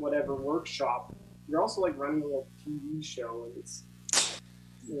whatever workshop, you're also like running a little TV show, and it's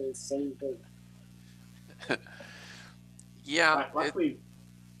the same thing. Yeah. But luckily,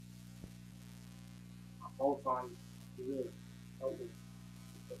 both on really helped me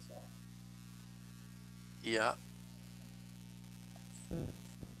keep this off. Yeah.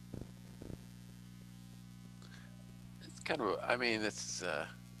 It's kind of, I mean, it's,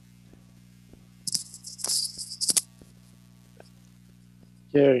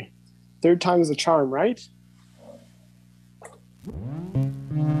 Okay, third time is a charm, right?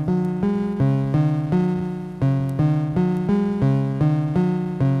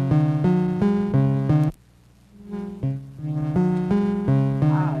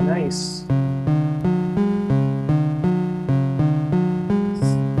 Ah, nice.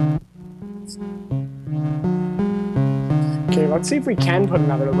 Okay, let's see if we can put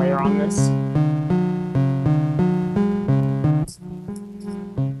another layer on this.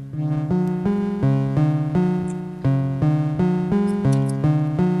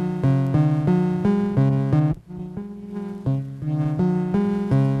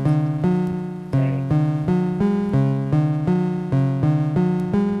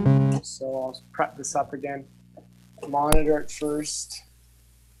 So I'll prep this up again, monitor it first,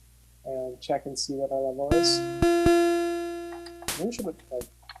 and check and see what our level is. Maybe we should put like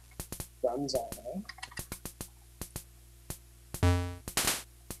guns on, eh?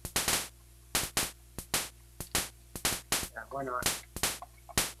 Yeah, why not?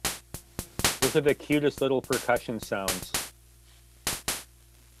 Those are the cutest little percussion sounds.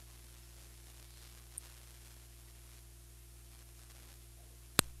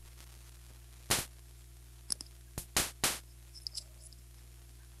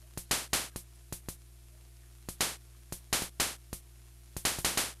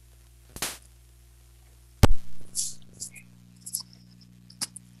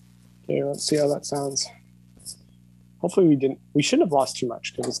 Okay, let's see how that sounds. Hopefully we shouldn't have lost too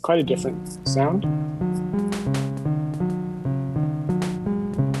much because it's quite a different sound.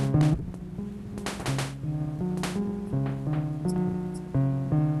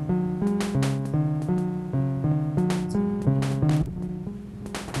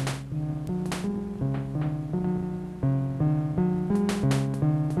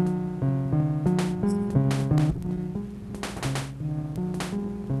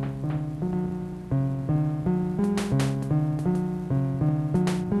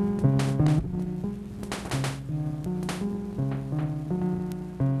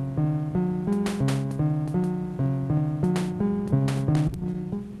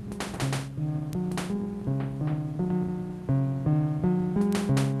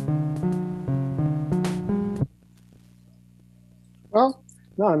 Well,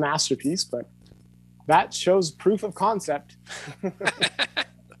 not a masterpiece, but that shows proof of concept.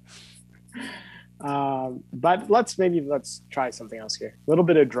 But let's try something else here. A little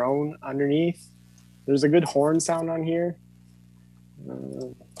bit of drone underneath. There's a good horn sound on here.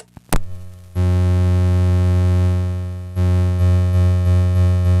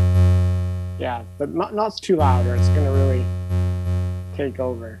 Yeah, but not too loud or it's gonna really take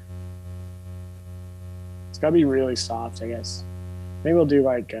over. It's gotta be really soft, I guess. Maybe we'll do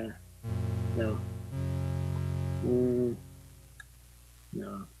like, no.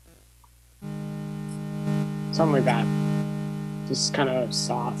 No. Something like that. Just kind of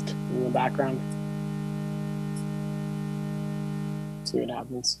soft in the background. See what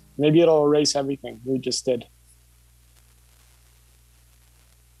happens. Maybe it'll erase everything we just did.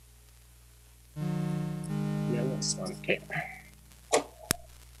 Yeah, this one. Okay.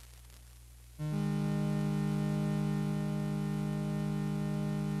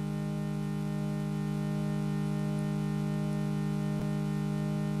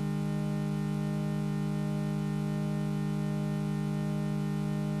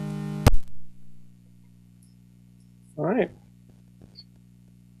 All right.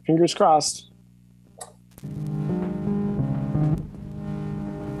 Fingers crossed.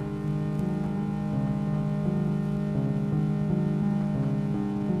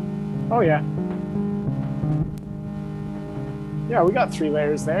 Oh yeah. Yeah, we got 3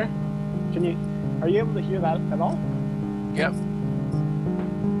 layers there. Are you able to hear that at all? Yep.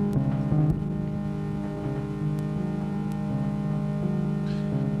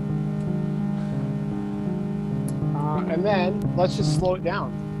 And then let's just slow it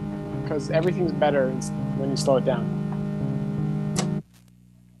down because everything's better when you slow it down.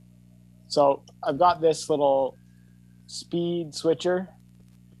 So I've got this little speed switcher.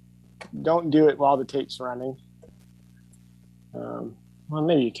 Don't do it while the tape's running. Well,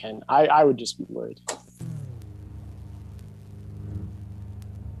 maybe you can. I would just be worried.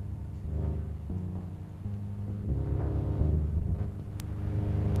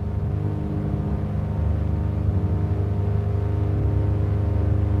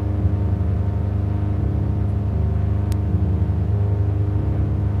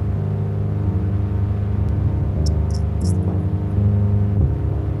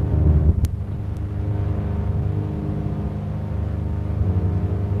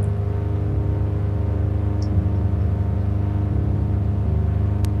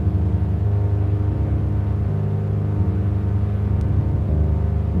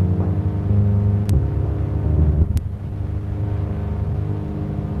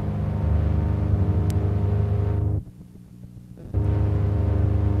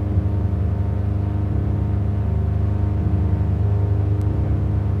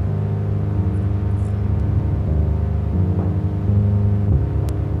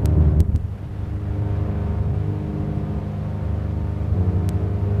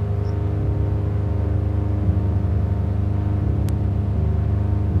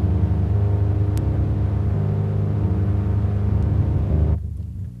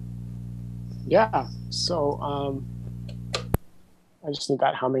 Yeah, so I just need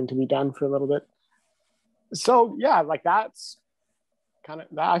that humming to be done for a little bit. So yeah, like that's kind of,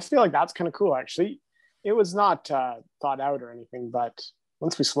 I feel like that's kind of cool actually. It was not thought out or anything, but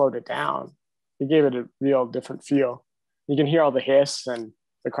once we slowed it down, it gave it a real different feel. You can hear all the hiss and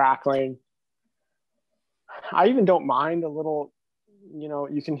the crackling. I even don't mind a little,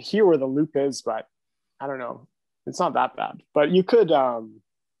 you can hear where the loop is, but I don't know. It's not that bad, but you could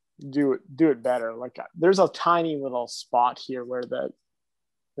do it better. Like there's a tiny little spot here where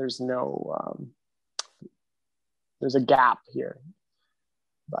there's no there's a gap here,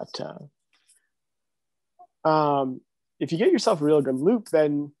 but if you get yourself a real good loop,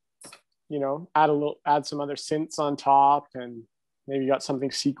 then add some other synths on top, and maybe you got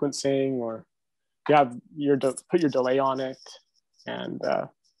something sequencing, or you have put your delay on it, and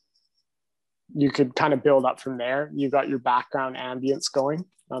you could kind of build up from there. You got your background ambience going.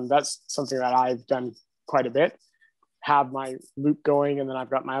 That's something that I've done quite a bit. Have my loop going, and then I've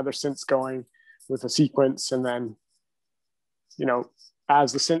got my other synths going with a sequence. And then,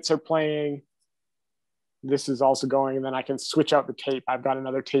 as the synths are playing, this is also going, and then I can switch out the tape. I've got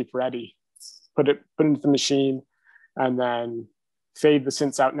another tape ready, put it into the machine, and then fade the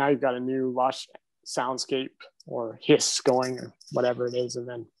synths out. Now you've got a new lush soundscape or hiss going, or whatever it is, and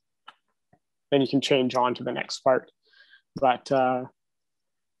then you can change on to the next part. But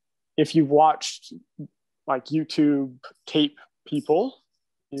if you've watched like YouTube tape people,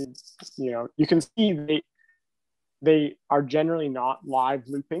 you can see they are generally not live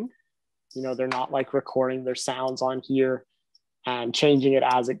looping. They're not like recording their sounds on here and changing it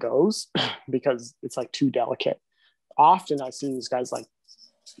as it goes because it's like too delicate. Often I see these guys like,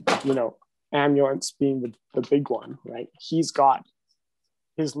 Ambulance being the big one, right? He's got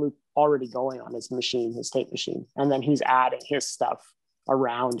his loop already going on his machine, his tape machine, and then he's adding his stuff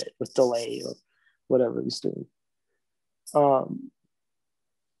around it with delay or whatever he's doing. And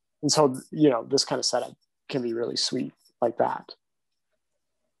so, this kind of setup can be really sweet like that.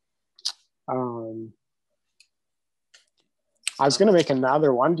 I was going to make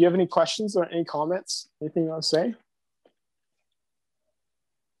another one. Do you have any questions or any comments? Anything you want to say?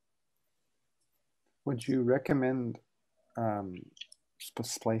 Would you recommend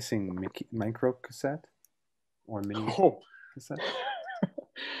splicing micro cassette or mini cassette?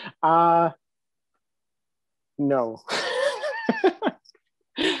 No.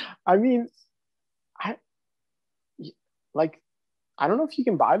 I mean, I don't know if you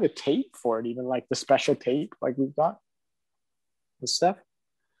can buy the tape for it, even like the special tape, like we've got the stuff.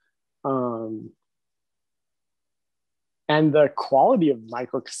 And the quality of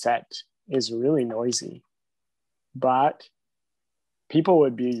microcassette is really noisy, but people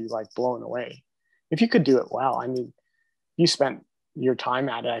would be like blown away if you could do it well. I mean, you spent your time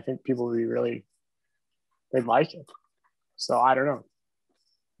at it, I think people would be they'd like it. So I don't know.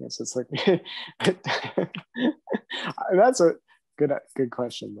 Yes, it's like that's a good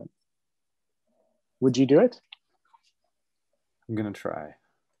question. But would you do it? I'm gonna try.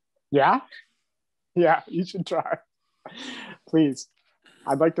 Yeah, you should try. Please,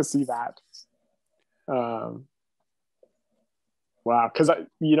 I'd like to see that. Wow, because have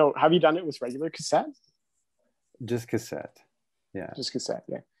you done it with regular cassette? Just cassette. Yeah. Just cassette.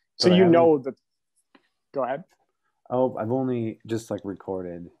 Yeah. So you know that. Go ahead. Oh, I've only just like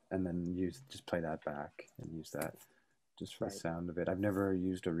recorded and then just play that back and use that just for the sound of it. I've never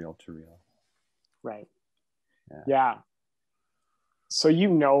used a reel-to-reel. Right. Yeah. So you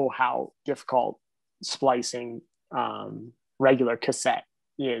know how difficult splicing regular cassette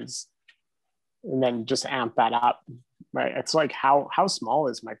is, and then just amp that up. Right. It's like how small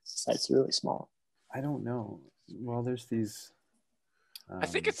is my cassette? It's really small. I don't know. Well, there's these. I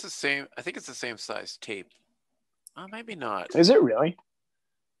think it's the same. I think it's the same size tape. Oh, maybe not. Is it really?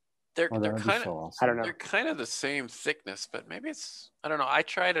 They're kind of. Awesome. I don't know. They're kind of the same thickness, but maybe it's. I don't know. I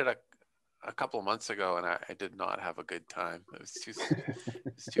tried it a couple of months ago, and I did not have a good time. It was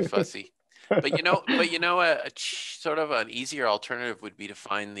too fussy. But a sort of an easier alternative would be to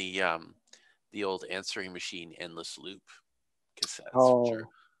find the old answering machine endless loop cassettes, which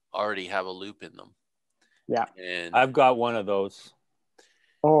already have a loop in them. Yeah, and I've got one of those.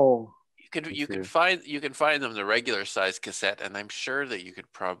 Oh, you can find them the regular size cassette, and I'm sure that you could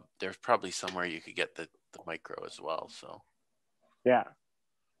there's probably somewhere you could get the micro as well. So yeah,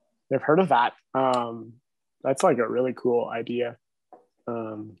 I've heard of that. That's like a really cool idea.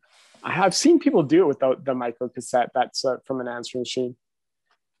 I have seen people do it without the micro cassette. That's from an answering machine.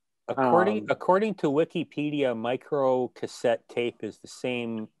 According to Wikipedia, micro cassette tape is the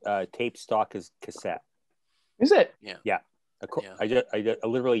same tape stock as cassette. Is it? Yeah. Yeah. I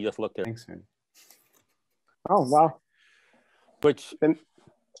literally just looked at it. Thanks, man. Oh, wow. Which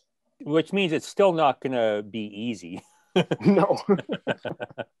means it's still not going to be easy. No.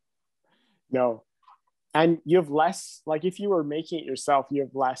 No. And you have less, like if you were making it yourself, you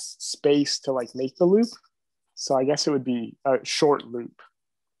have less space to like make the loop. So I guess it would be a short loop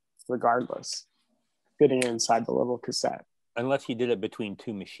regardless, fitting inside the little cassette. Unless you did it between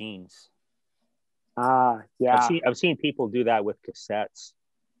two machines. Yeah. I've seen people do that with cassettes.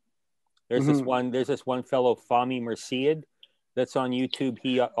 There's this one fellow, Fahmy Merciad, that's on YouTube.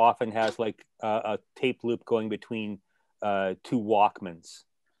 He often has like a tape loop going between two Walkmans.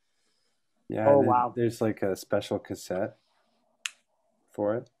 Yeah. Oh, wow. There's like a special cassette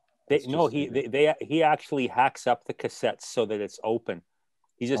for it. He actually hacks up the cassettes so that it's open.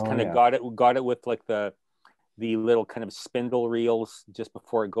 He just got it with like the little kind of spindle reels just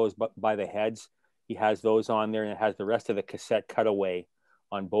before it goes by the heads. He has those on there, and it has the rest of the cassette cut away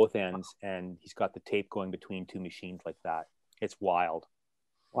on both ends, and he's got the tape going between two machines like that. It's wild.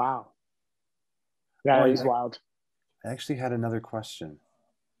 Wow. That is wild. I actually had another question.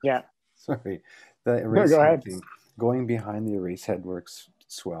 Yeah. Sorry. The erase go head ahead. thing. Going behind the erase head works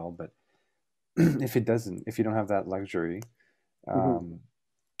swell, but if you don't have that luxury,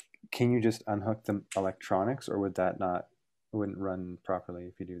 can you just unhook the electronics, or wouldn't run properly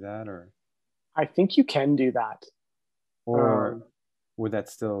if you do that? Or I think you can do that. Or would that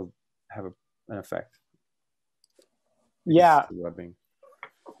still have an effect? Yeah. Rubbing.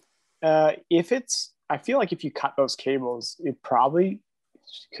 I feel like if you cut those cables, it probably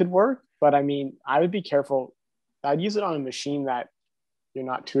could work. But I mean, I would be careful. I'd use it on a machine that you're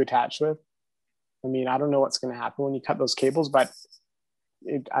not too attached with. I mean, I don't know what's going to happen when you cut those cables, but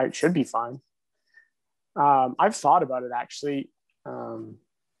it should be fine. I've thought about it actually.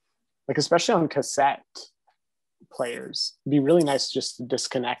 Like especially on cassette players, it'd be really nice just to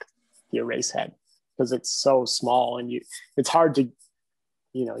disconnect the erase head because it's so small and it's hard to,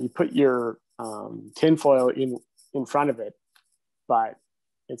 you put your tinfoil in front of it, but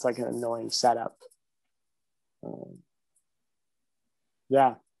it's like an annoying setup.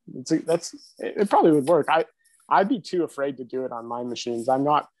 Yeah, it probably would work. I'd be too afraid to do it on my machines. I'm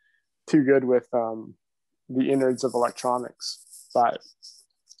not too good with the innards of electronics, but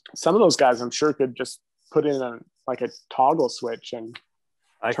some of those guys I'm sure could just put in a toggle switch and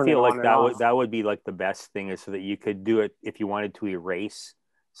I feel like that would be like the best thing, is so that you could do it if you wanted to erase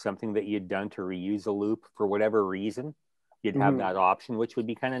something that you'd done to reuse a loop for whatever reason. You'd have that option, which would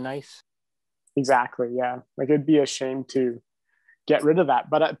be kind of nice. Exactly. Yeah. Like it'd be a shame to get rid of that,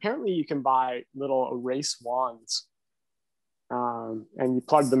 but apparently you can buy little erase wands, and you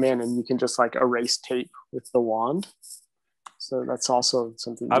plug them in and you can just like erase tape with the wand. So that's also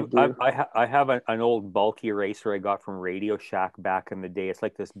something you do. I have an old bulky eraser I got from Radio Shack back in the day. It's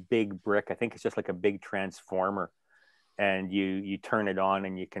like this big brick. I think it's just like a big transformer. And you turn it on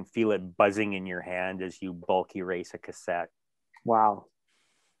and you can feel it buzzing in your hand as you bulk erase a cassette. Wow.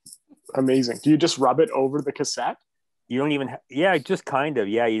 Amazing. Do you just rub it over the cassette? You don't even, just kind of.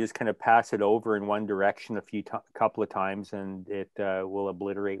 Yeah, you just kind of pass it over in one direction a couple of times, and it will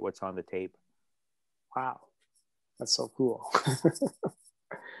obliterate what's on the tape. Wow. That's so cool.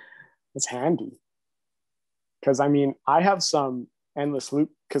 It's handy. Because I mean, I have some endless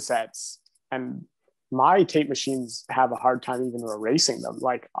loop cassettes, and my tape machines have a hard time even erasing them.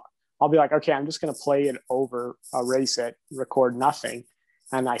 Like I'll be like, okay, I'm just going to play it over, erase it, record nothing.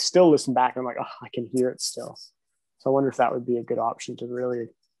 And I still listen back and I'm like, oh, I can hear it still. So I wonder if that would be a good option to really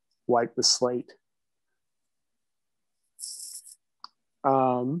wipe the slate.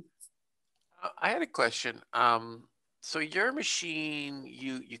 I had a question. So your machine,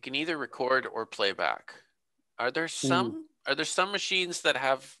 you can either record or play back. Are there some machines that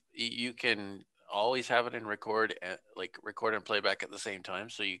have, you can always have it in record, like record and play back at the same time,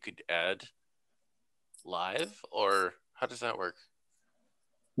 so you could add live, or how does that work?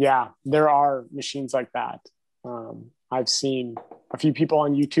 Yeah, there are machines like that. I've seen a few people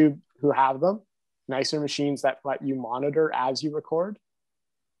on YouTube who have them, nicer machines that let you monitor as you record.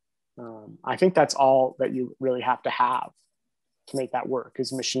 I think that's all that you really have to make that work,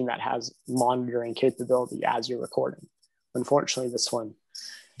 is a machine that has monitoring capability as you're recording. Unfortunately, this one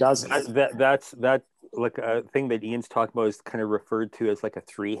doesn't. That's like a thing that Ian's talking about is kind of referred to as like a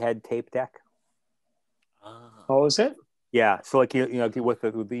 3-head tape deck. Oh, is it? Yeah. So like, you know, with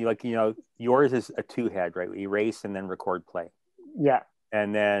the like, you know, yours is a 2-head, right? Erase and then record play. Yeah.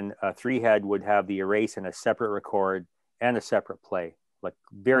 And then a 3-head would have the erase and a separate record and a separate play, like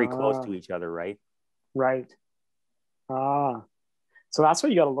very close to each other, right? Right. So that's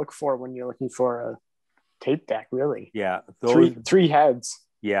what you got to look for when you're looking for a tape deck, really. Yeah. Three heads.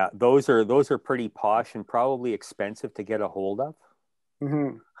 Yeah. Those are pretty posh and probably expensive to get a hold of.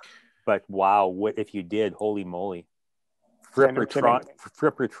 Mm-hmm. But wow, what if you did? Holy moly.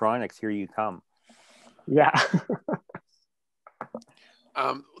 Frippertronics, here you come. Yeah.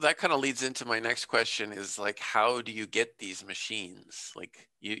 That kind of leads into my next question, is like, how do you get these machines? Like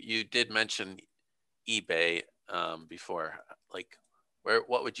you did mention eBay before. Like,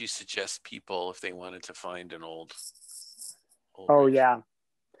 what would you suggest people if they wanted to find an old Oh yeah.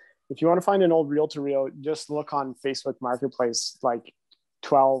 If you want to find an old reel-to-reel, just look on Facebook Marketplace like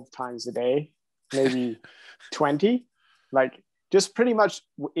 12 times a day, maybe 20. Like, just pretty much,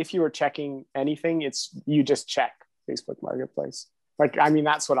 if you were checking anything, you just check Facebook Marketplace. Like, I mean,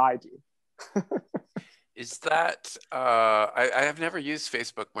 that's what I do. Is that I have never used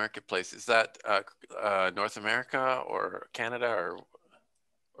Facebook Marketplace. Is that North America or Canada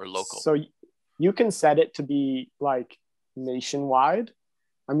or local? So you can set it to be like nationwide.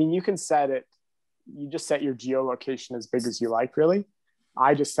 I mean, you can you just set your geolocation as big as you like, really.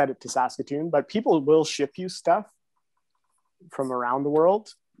 I just set it to Saskatoon, but people will ship you stuff from around the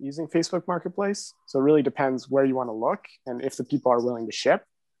world using Facebook Marketplace. So it really depends where you want to look and if the people are willing to ship.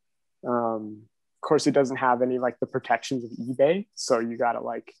 Of course, it doesn't have any like the protections of eBay. So you got to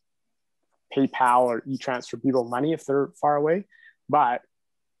like PayPal or e-transfer people money if they're far away. But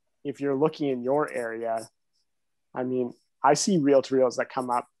if you're looking in your area, I mean, I see reel-to-reels that come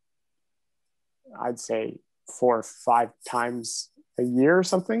up, I'd say 4 or 5 times a year or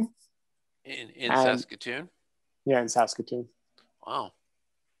something. In Saskatoon? Yeah, in Saskatoon. Wow.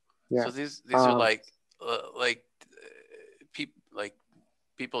 Yeah. So these are like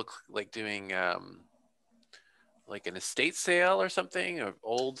people like doing like an estate sale or something of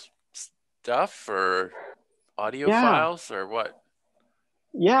old stuff or audio files or what?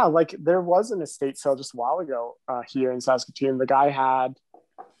 Yeah, like there was an estate sale just a while ago here in Saskatoon. The guy had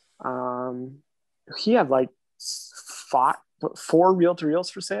like 4 reel-to-reels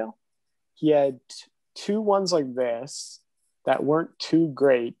for sale. He had 2 ones like this that weren't too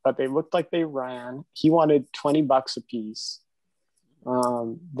great, but they looked like they ran. He wanted $20 a piece.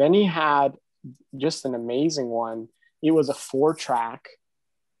 Then he had just an amazing one. It was a 4-track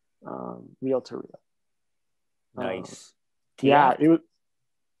reel-to-reel. Nice. Yeah, it was.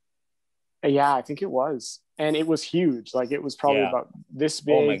 Yeah, I think it was, and it was huge. Like it was probably about this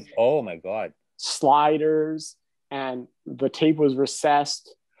big. Oh my God! Sliders, and the tape was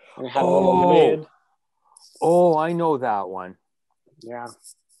recessed, and it had a little lid. Oh, I know that one. Yeah,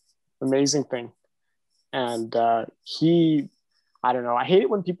 amazing thing. And I don't know. I hate it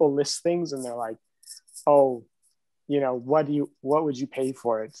when people list things and they're like, "Oh, you know, what would you pay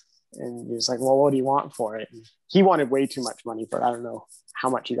for it?" And he's like, "Well, what do you want for it?" And he wanted way too much money for it. I don't know how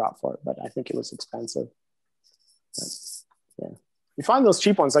much he got for it, but I think it was expensive. But, yeah, you find those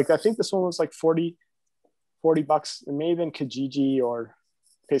cheap ones. Like I think this one was like $40. It may have been Kijiji or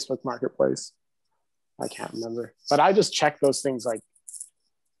Facebook Marketplace. I can't remember, but I just check those things. Like,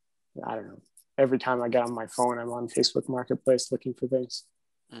 I don't know. Every time I get on my phone, I'm on Facebook Marketplace looking for things.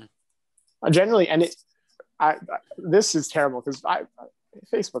 Generally, and this is terrible because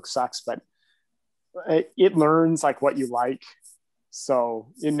Facebook sucks, but it learns like what you like. So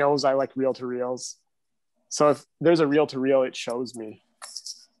it knows I like reel-to-reels. So if there's a reel-to-reel, it shows me.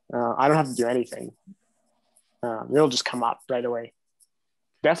 I don't have to do anything. It'll just come up right away.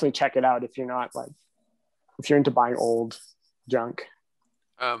 Definitely check it out if you're not like, if you're into buying old junk.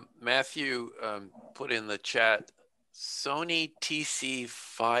 Matthew put in the chat, Sony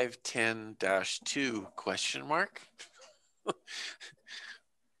TC510-2 question mark.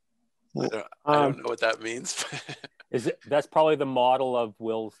 I don't know what that means. That's probably the model of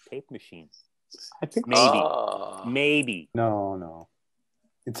Will's tape machine. I think maybe. No.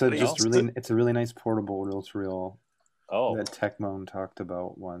 It's a really nice portable reel-to-reel that Techmoan talked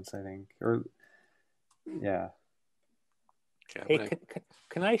about once, I think. Or yeah. Okay, hey,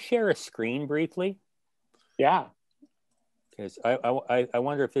 can I share a screen briefly? Yeah. Because I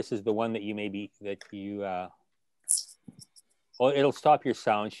wonder if this is the one that you well, it'll stop your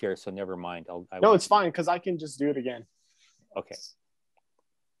sound share, so never mind. No, it's fine because I can just do it again. Okay.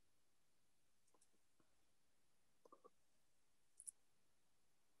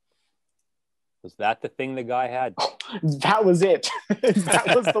 Was that the thing the guy had? That was it.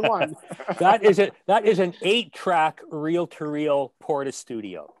 That was the one. That is an 8-track reel-to-reel Porta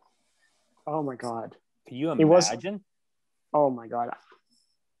Studio. Oh my God. Can you imagine? Oh my God.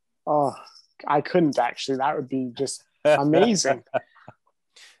 Oh, I couldn't actually. That would be just amazing.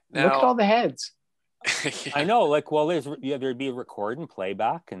 Now, look at all the heads. Yeah. I know. Like, well, there'd be record and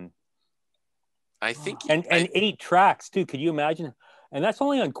playback, and I think, and 8 tracks too. Could you imagine? And that's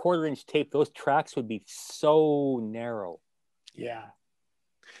only on 1/4-inch tape. Those tracks would be so narrow. Yeah.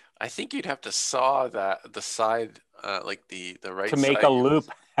 I think you'd have to saw the side, like the right to side. make a loop.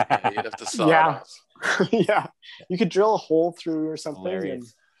 Yeah, you'd have to saw it off. Yeah. You could drill a hole through or something.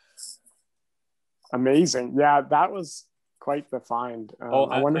 Hilarious. Amazing. Yeah, that was quite the find.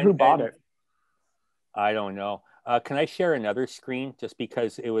 I wonder who bought it. I don't know. Can I share another screen just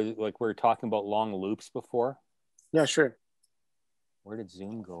because it was like we were talking about long loops before? Yeah, sure. Where did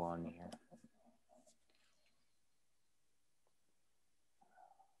Zoom go on here?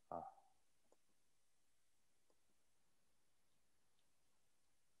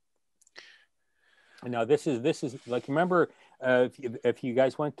 Now this is like, remember if you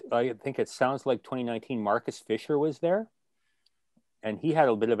guys went, I think it sounds like 2019, Marcus Fisher was there, and he had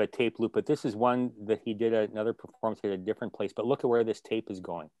a bit of a tape loop, but this is one that he did another performance at a different place. But look at where this tape is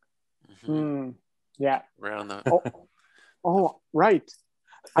going. Mm-hmm. Yeah. Around the. Oh, right.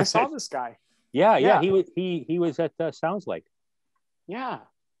 I saw this guy. Yeah. He was at Sounds Like. Yeah.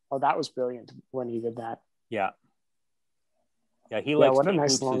 Oh, that was brilliant when he did that. Yeah. Yeah, he likes what a tape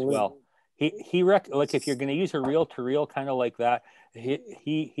nice loops as well. Like if you're going to use a reel-to-reel kind of like that,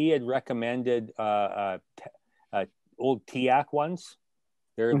 he had recommended old TIAC ones.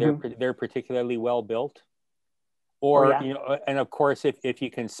 They're particularly well built. Or and of course if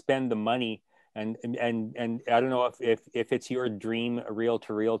you can spend the money and I don't know if it's your dream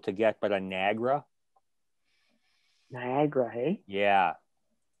reel-to-reel to get, but a Niagara. Niagara, hey? Yeah.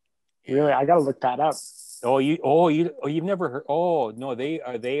 Really, I gotta look that up. You've never heard? Oh no, they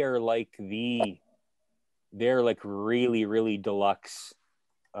are like they're like really, really deluxe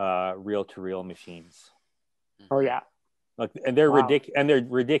reel-to-reel machines. Oh yeah. Like, and they're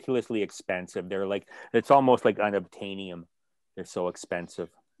ridiculously expensive. They're like, it's almost like unobtainium. They're so expensive.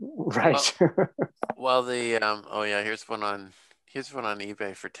 Right. Well, here's one on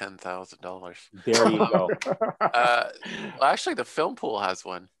eBay for $10,000. There you go. Well, actually, the Film Pool has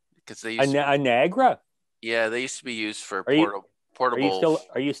one because they used a Niagara. Yeah, they used to be used for portable.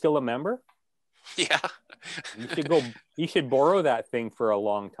 Are you still a member? Yeah. You should borrow that thing for a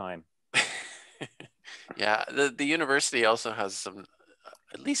long time. Yeah, the university also has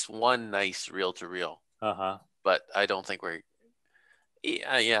at least one nice reel-to-reel. But I don't think we're.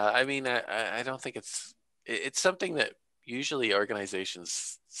 Yeah. I mean, I don't think it's something that usually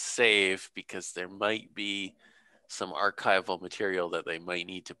organizations save because there might be some archival material that they might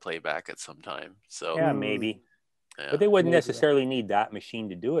need to play back at some time. So yeah, maybe. Yeah. But they wouldn't necessarily need that machine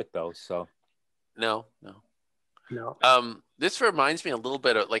to do it, though. So no. This reminds me a little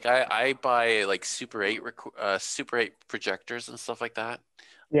bit of like I buy like Super 8 projectors and stuff like that.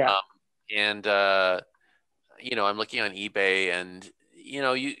 Yeah. I'm looking on eBay, and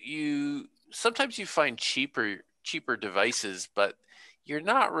you sometimes you find cheaper devices, but you're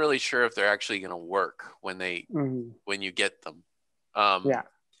not really sure if they're actually going to work when you get them. Yeah.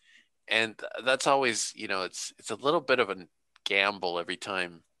 And that's always, it's a little bit of a gamble every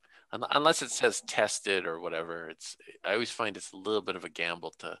time, unless it says tested or whatever. I always find it's a little bit of a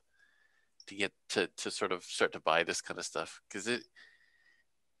gamble to get to sort of start to buy this kind of stuff, because it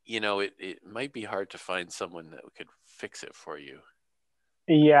might be hard to find someone that could fix it for you.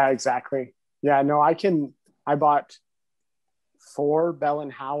 Yeah, exactly. Yeah, no, I can I bought 4 Bell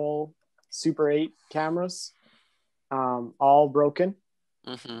and Howell Super 8 cameras, all broken.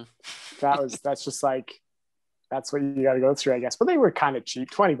 Mm-hmm. That's just like, that's what you got to go through, I guess. But they were kind of cheap,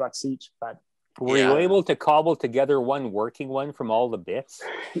 $20 each. But were you able to cobble together one working one from all the bits?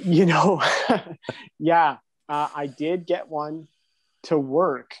 Yeah, I did get one to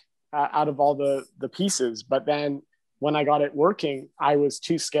work out of all the pieces, but then when I got it working, I was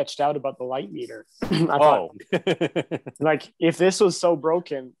too sketched out about the light meter. I thought, like, if this was so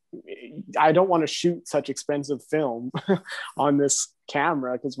broken, I don't want to shoot such expensive film on this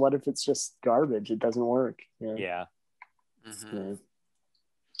camera, because what if it's just garbage? It doesn't work. Yeah. Mm-hmm.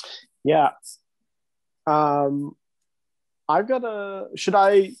 Yeah. Should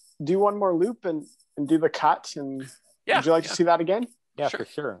I do one more loop and do the cut? And would you like to see that again? Yeah, sure. For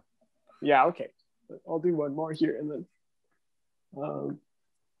sure. Yeah, okay. I'll do one more here, and then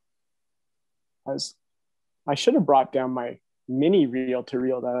I should have brought down my mini reel to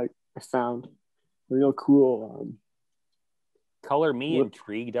reel that I found. Real cool. Color me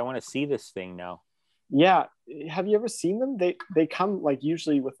intrigued. I want to see this thing now. Yeah, have you ever seen them? They come like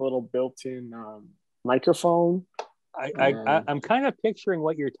usually with a little built-in microphone. I'm kind of picturing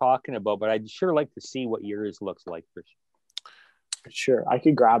what you're talking about, but I'd sure like to see what yours looks like for sure. Sure, I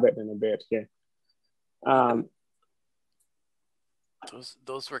could grab it in a bit here.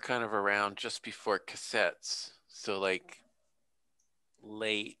 Those were kind of around just before cassettes, so like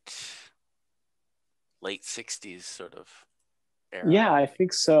late 60s sort of era. Yeah, I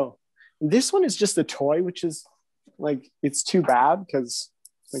think so. This one is just a toy, which is like, it's too bad because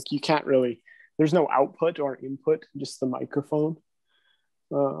like you can't really, there's no output or input, just the microphone.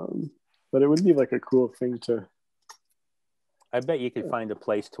 But it would be like a cool thing to. I bet you could find a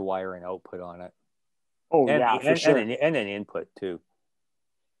place to wire an output on it. Oh, yeah, for sure. And an input too.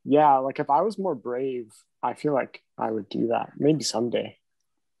 Yeah, like if I was more brave, I feel like I would do that. Maybe someday.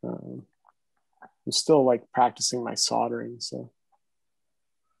 I'm still like practicing my soldering. So,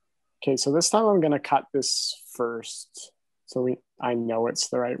 okay, so this time I'm gonna cut this first, so I know it's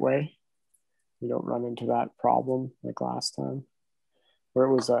the right way. We don't run into that problem like last time, where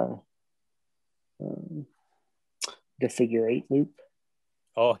it was a figure 8 loop.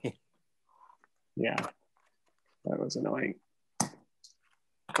 Oh, yeah, that was annoying.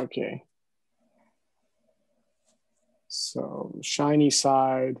 Okay. So shiny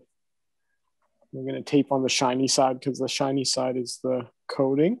side, we're going to tape on the shiny side because the shiny side is the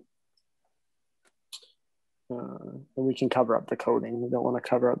coating. And we can cover up the coating. We don't want to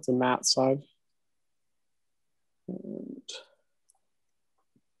cover up the matte side. And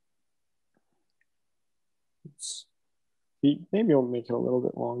maybe we'll make it a little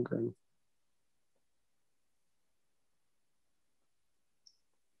bit longer.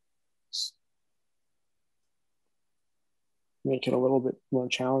 Make it a little bit more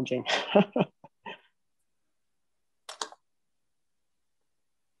challenging.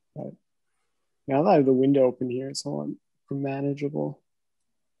 But now that I have the window open here, it's a lot manageable.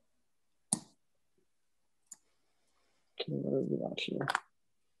 Okay, what have we got here?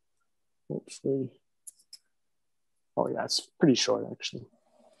 Hopefully. Oh yeah, it's pretty short actually.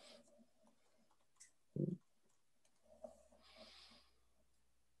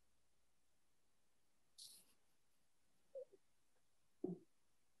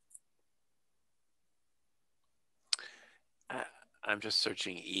 I'm just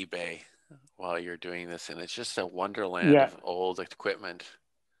searching eBay while you're doing this, and it's just a wonderland of old equipment.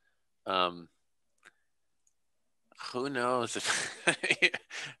 Who knows if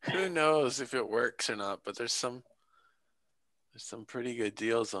it works or not? But there's some pretty good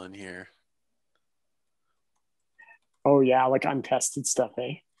deals on here. Oh yeah, like untested stuff,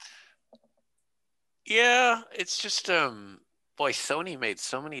 eh? Yeah, it's just boy, Sony made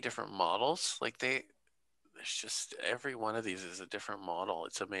so many different models. Like there's just every one of these is a different model.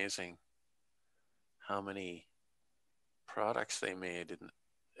 It's amazing how many products they made. And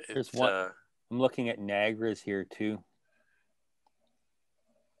there's one. I'm looking at Niagara's here too.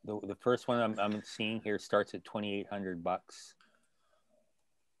 The first one I'm seeing here starts at $2,800.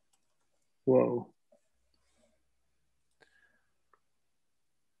 Whoa.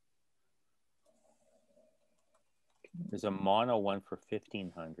 There's a mono one for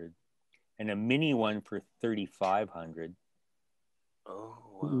 $1,500 and a mini one for $3,500. Oh,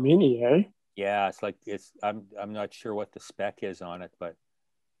 wow. Mini, eh? Yeah, it's like I'm not sure what the spec is on it, but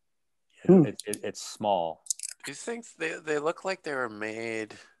it's small. These things they look like they were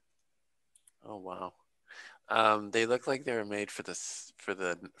made. Oh wow. They look like they were made for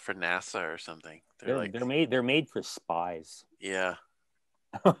NASA or something. They're made for spies. Yeah.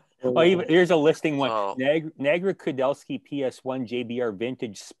 Oh, even, here's a listing one. Oh. Nagra Kudelski PS1 JBR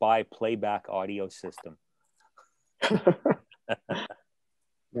Vintage Spy Playback Audio System.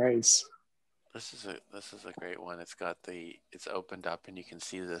 Nice. This is a great one. It's opened up and you can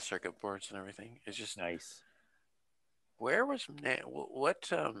see the circuit boards and everything. It's just Nice. Where was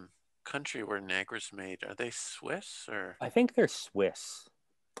what country were Nagras made? Are they Swiss or? I think they're Swiss.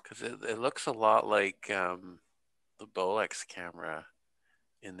 Because it looks a lot like the Bolex camera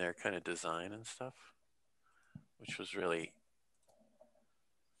in their kind of design and stuff, which was really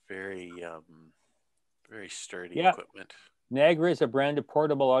very very sturdy equipment. Nagra is a brand of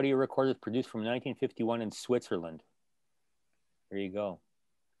portable audio recorders produced from 1951 in Switzerland. There you go.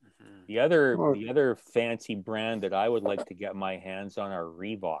 Mm-hmm. The other fancy brand that I would like to get my hands on are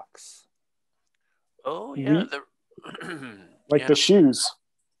Revox. Oh yeah, like the shoes.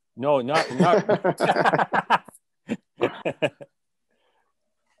 No, not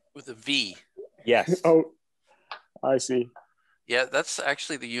with a V. Yes. Oh, I see. Yeah, that's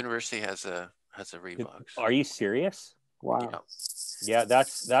actually the university has a Revox. Are you serious? Wow. Yeah,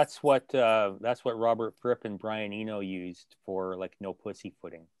 that's what Robert Fripp and Brian Eno used for like no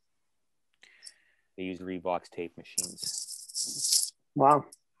pussyfooting. They used Revox tape machines. Wow.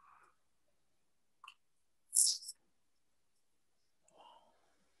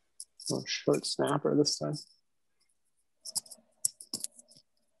 Oh, short snapper this time.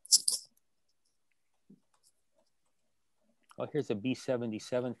 Oh, here's a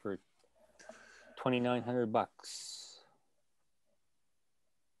B77 for $2,900.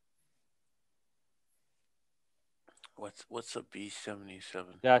 What's a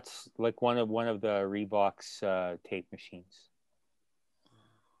B77? That's like one of the Revox tape machines.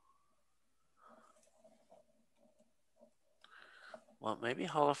 Well, maybe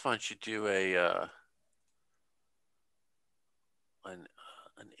Holophon should do an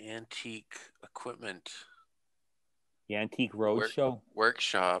antique equipment. The Antique Roadshow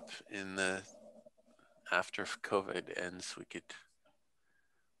workshop in the after COVID ends. We could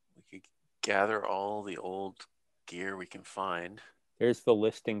gather all the old gear we can find. There's the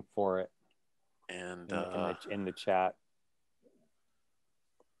listing for it, and in the chat.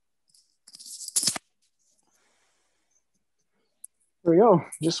 There we go.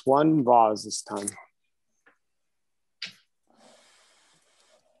 Just one vase this time.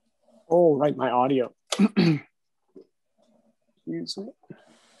 Oh, right, my audio. Excuse me.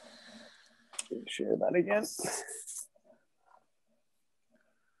 Share that again.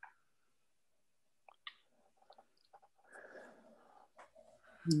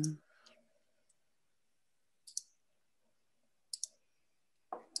 Can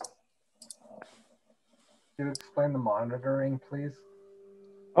you explain the monitoring, please?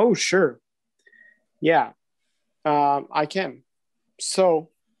 Oh, sure. Yeah, I can. So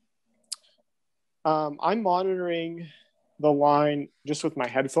I'm monitoring the line just with my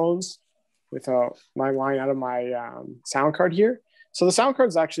headphones, with my line out of my sound card here. So the sound card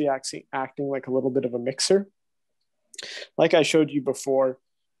is actually acting like a little bit of a mixer. Like I showed you before,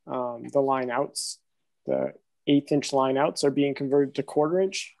 the line outs, the 1/8 inch line outs are being converted to 1/4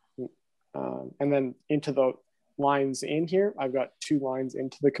 inch. And then into the lines in here, I've got 2 lines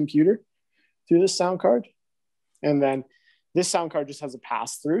into the computer through this sound card. And then this sound card just has a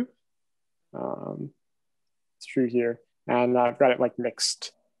pass through through here. And I've got it like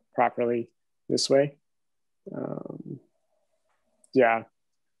mixed properly this way. Yeah,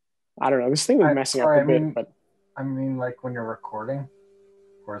 I don't know. This thing was messing up a bit, but I mean, like when you're recording.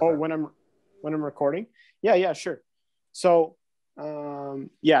 When I'm recording, yeah, sure. So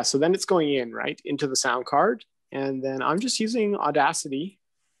so then it's going in right into the sound card, and then I'm just using Audacity,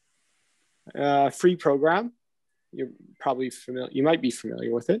 free program. You're probably familiar. You might be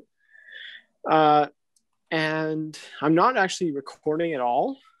familiar with it. And I'm not actually recording at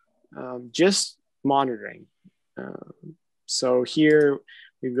all, just monitoring. So here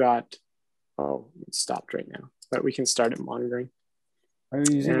we've got, it stopped right now, but we can start it monitoring. Are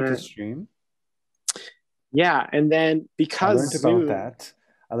you using it to stream? Yeah, and then because I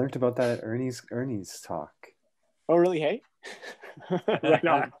learned about that at Ernie's talk. Oh, really? Hey, right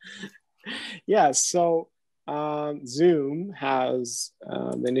on. Yeah, so Zoom has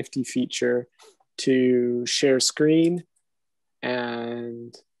the nifty feature to share screen,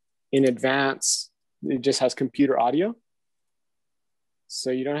 and in advance, it just has computer audio.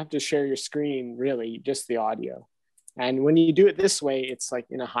 So you don't have to share your screen, really, just the audio. And when you do it this way, it's like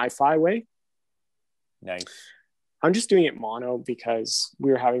in a hi-fi way. Nice. I'm just doing it mono because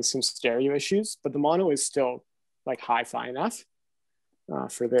we were having some stereo issues, but the mono is still like hi-fi enough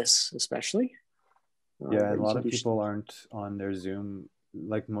for this, especially. Yeah, a lot of people aren't on their Zoom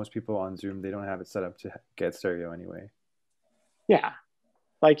like most people on Zoom, they don't have it set up to get stereo anyway. Yeah.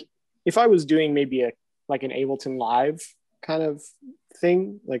 Like if I was doing maybe an Ableton Live kind of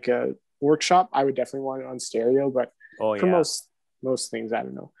thing, like a workshop, I would definitely want it on stereo. But for most things, I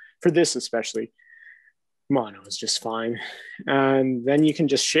don't know. For this especially, mono is just fine. And then you can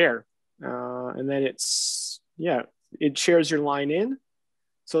just share. And then it shares your line in.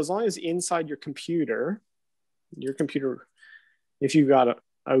 So as long as inside your computer, if you've got a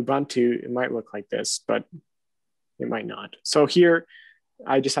Ubuntu, it might look like this, but it might not. So here,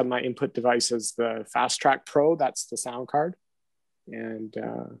 I just have my input device as the Fast Track Pro. That's the sound card. And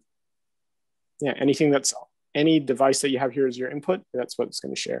any device that you have here as your input, that's what it's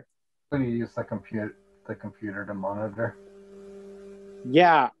going to share. So you use the computer to monitor?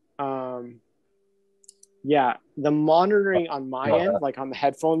 Yeah. The monitoring on my end, like on the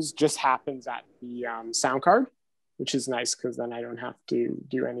headphones, just happens at the sound card, which is nice because then I don't have to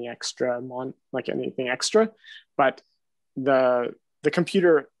do any extra anything extra. But the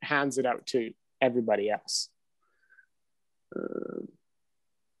computer hands it out to everybody else.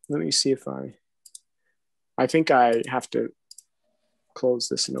 Let me see if I think I have to close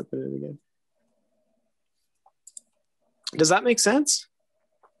this and open it again. Does that make sense?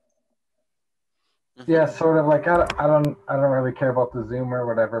 Yeah, sort of. Like I don't really care about the Zoom or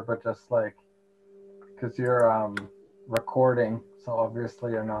whatever, but just like because you're recording, so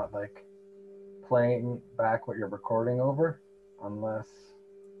obviously you're not like playing back what you're recording over, unless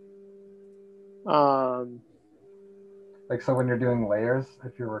like so when you're doing layers,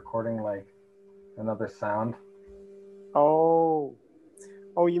 if you're recording like another sound. Oh,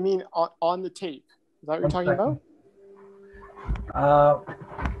 you mean on the tape? Is that what you're talking about?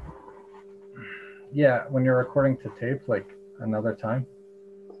 Yeah, when you're recording to tape, like another time.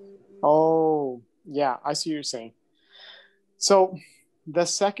 Oh, yeah, I see what you're saying. So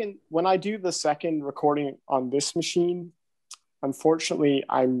when I do the second recording on this machine, unfortunately,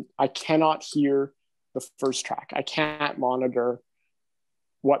 I cannot hear the first track. I can't monitor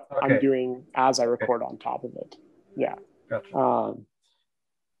what I'm doing as I record on top of it. Yeah. Gotcha.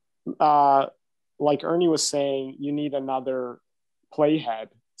 Like Ernie was saying, you need another playhead.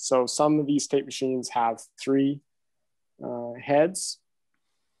 So some of these tape machines have 3 heads,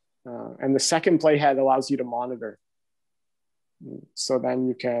 and the second playhead allows you to monitor. So then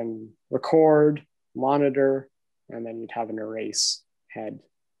you can record, monitor, and then you'd have an erase head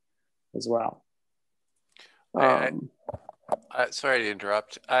as well. Sorry to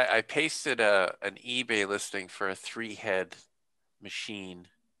interrupt. I pasted an eBay listing for a 3-head machine.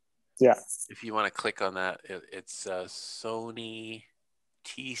 Yeah. If you want to click on that, it's a Sony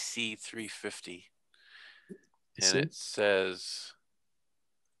TC350. And it says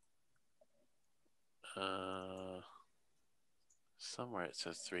somewhere it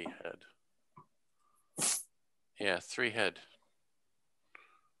says 3-head. Yeah, 3-head.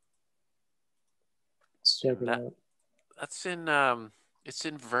 Let's check it out. That's in it's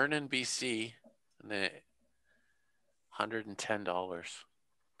in Vernon, BC, and $110.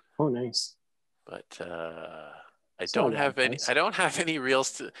 Oh, nice. But I don't have any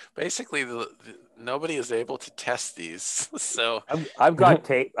reels to. Basically, nobody is able to test these. So I've got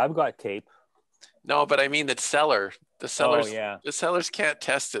tape. No, but I mean the sellers. Oh, yeah. The sellers can't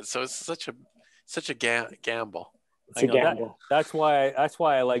test it, so it's such a gamble. It's a gamble. That's why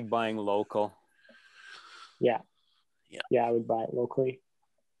I like buying local. Yeah, I would buy it locally.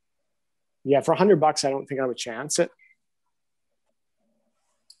 Yeah, for $100, I don't think I would chance it.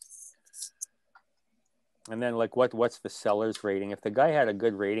 And then, like, what's the seller's rating? If the guy had a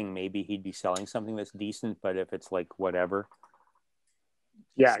good rating, maybe he'd be selling something that's decent. But if it's like whatever,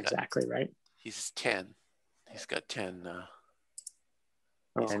 yeah, exactly right. He's 10. He's got 10.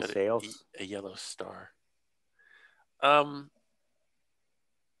 10 sales. A yellow star. Oh,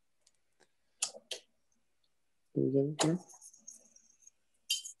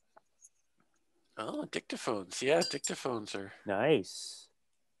 dictaphones. Yeah, dictaphones are nice.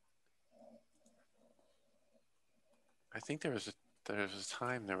 I think there was a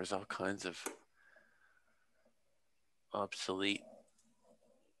time there was all kinds of obsolete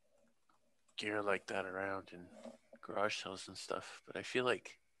gear like that around in garage sales and stuff, but I feel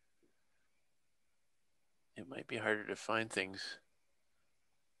like it might be harder to find things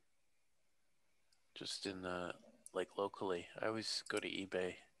just in like locally. I always go to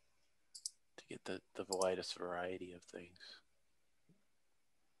eBay to get the widest variety of things.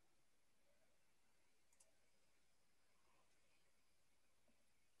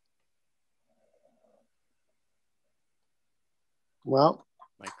 Well,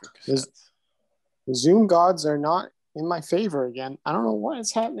 microcassettes. The Zoom gods are not in my favor again. I don't know what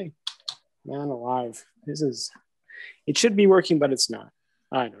is happening. Man alive. It should be working, but it's not.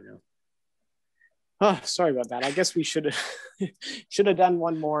 I don't know. Oh, sorry about that. I guess we should have done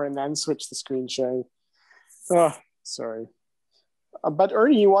one more and then switch the screen sharing. Oh, sorry. But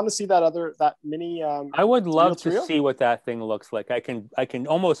Ernie, you want to see that mini? I would love to reel-to-reel? see what that thing looks like. I can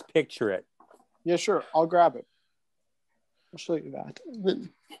almost picture it. Yeah, sure. I'll grab it. I'll show you that.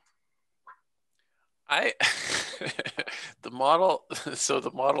 I the model. So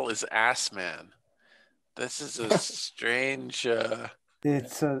the model is Ass Man. This is a strange.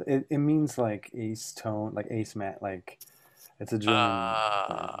 It means like ace tone, like ace man, like it's a German.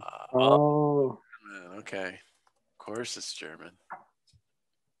 Oh. Man, okay. Of course, it's German.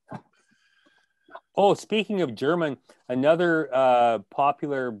 Oh, speaking of German, another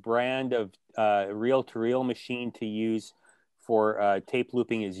popular brand of reel-to-reel machine to use for tape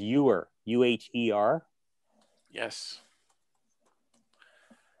looping is Uher, Uher. Yes.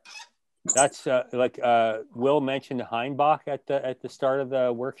 That's like Will mentioned Heimbach at the start of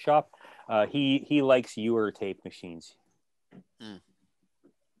the workshop. He likes Uher tape machines. Mm.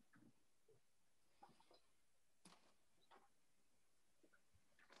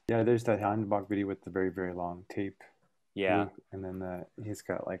 Yeah, there's that Heimbach video with the very, very long tape. Yeah. loop, and then he's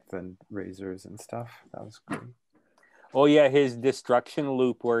got like the razors and stuff. That was great. Oh yeah, his destruction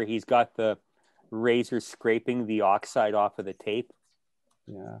loop where he's got the razor scraping the oxide off of the tape.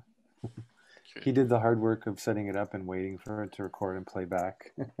 Yeah. He did the hard work of setting it up and waiting for it to record and play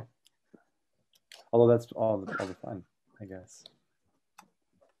back. Although that's all the fun, I guess.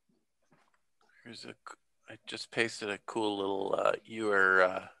 I just pasted a cool little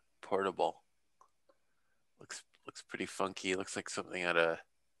Uher portable. Looks pretty funky. Looks like something out of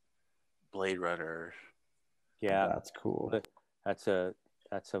Blade Runner. Yeah, that's cool. That's a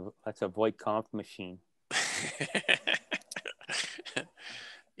Voight-Kampff machine.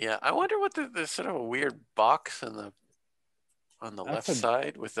 Yeah, I wonder what there's sort of a weird box on the left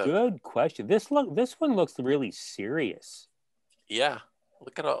side with a good question. This one looks really serious. Yeah,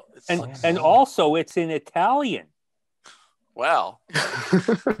 look at all. And also it's in Italian. Well,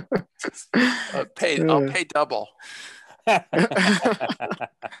 I'll pay double.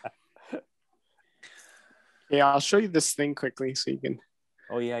 Yeah, I'll show you this thing quickly so you can.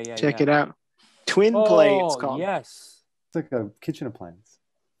 Oh yeah, check it out. Twin play, it's called. Yes, it's like a kitchen appliance.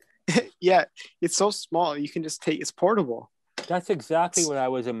 Yeah, it's so small. You can just take. It's portable. That's exactly what I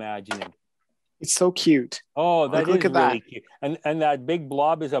was imagining. It's so cute. Oh, that look is at really that. cute. And that big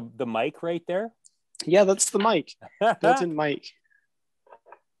blob is the mic right there. Yeah, that's the mic. Built-in mic.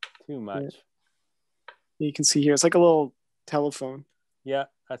 Too much. Yeah. You can see here. It's like a little telephone. Yeah,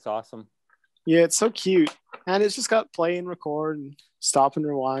 that's awesome. Yeah, it's so cute. And it's just got play and record and stop and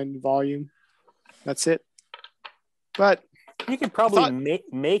rewind volume. That's it. But you could probably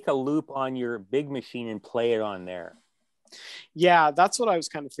make a loop on your big machine and play it on there. Yeah, that's what I was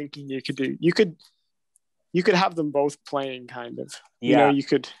kind of thinking you could do. You could have them both playing kind of. Yeah. You know, you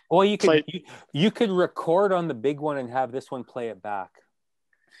could you could record on the big one and have this one play it back.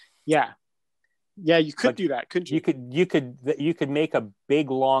 Yeah. Yeah, you could do that, couldn't you? You could make a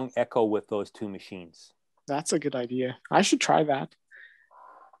big long echo with those two machines. That's a good idea. I should try that.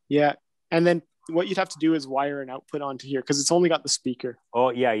 Yeah. And then what you'd have to do is wire an output onto here because it's only got the speaker. Oh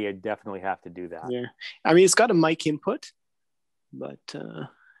yeah, you definitely have to do that. Yeah. I mean, it's got a mic input, but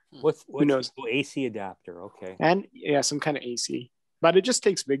who knows? AC adapter, okay. And yeah, some kind of AC. But it just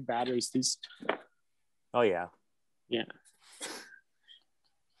takes big batteries. These. Oh yeah. Yeah.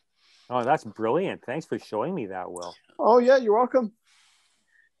 Oh, that's brilliant. Thanks for showing me that, Will. Oh, yeah, you're welcome.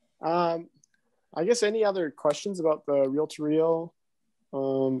 I guess any other questions about the reel-to-reel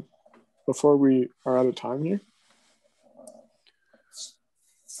before we are out of time here?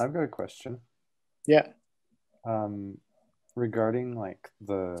 I've got a question. Yeah. Regarding like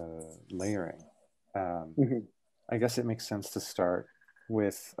the layering, I guess it makes sense to start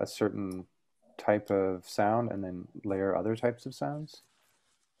with a certain type of sound and then layer other types of sounds.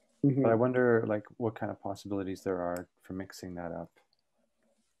 Mm-hmm. But I wonder, like, what kind of possibilities there are for mixing that up.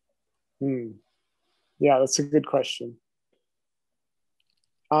 Yeah, that's a good question.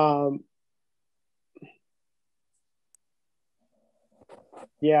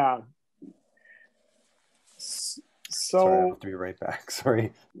 Yeah. So sorry, I have to be right back.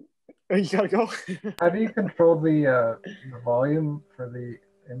 Sorry. You gotta go. How do you control the volume for the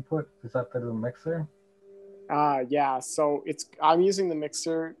input? Is that through the mixer? Yeah, so I'm using the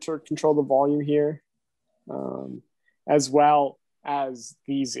mixer to control the volume here, as well as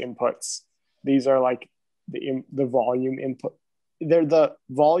these inputs. These are like the volume input. They're the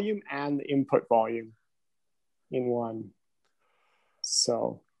volume and the input volume. in one.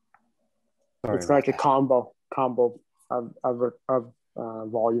 So Sorry it's about like a that. combo of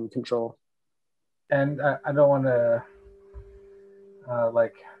volume control. And I don't want to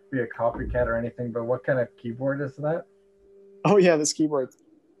like be a copycat or anything, but what kind of keyboard is that? Oh yeah, this keyboard.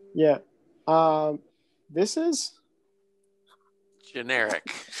 Yeah. This is Generic.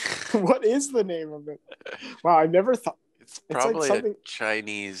 what is the name of it? Wow, I never thought. It's It's like probably something. a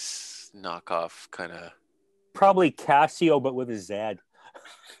Chinese knockoff kind of. Probably Casio, but with a Z.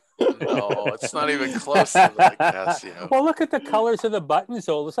 No, it's not even close to the Casio. Well, look at the colors of the buttons,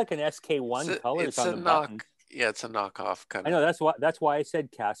 though. It looks like an SK1 colors It's on a the knock. buttons. Yeah, it's a knockoff kind I of. know that's why I said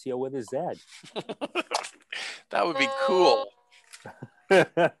Casio with a Z. That would be cool.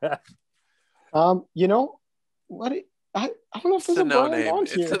 You know what? I don't know if It's there's a a no brand name. on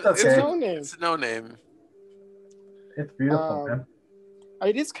It's here. a, It's a no name. It's a no name. It's beautiful, man.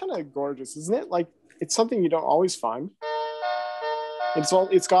 It is kind of gorgeous, isn't it? Like it's something you don't always find.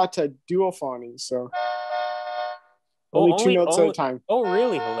 It's got a duophony, so only two notes at a time. Oh,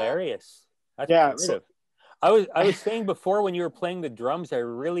 really? Hilarious. That's Yeah. primitive. I was saying before when you were playing the drums, I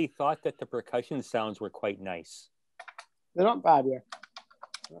really thought that the percussion sounds were quite nice. They're not bad, yeah.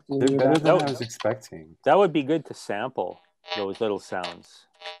 They're better than I was expecting. That would be good to sample those little sounds.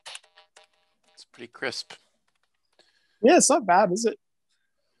 It's pretty crisp. Yeah, it's not bad, is it?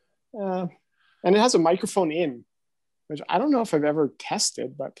 And it has a microphone in, which I don't know if I've ever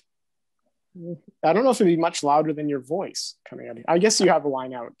tested, but I don't know if it'd be much louder than your voice coming out. I guess you have a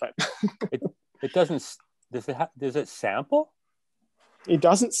line out, but it doesn't. Does it sample? It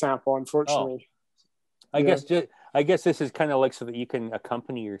doesn't sample, unfortunately. Oh. I guess this is kind of like so that you can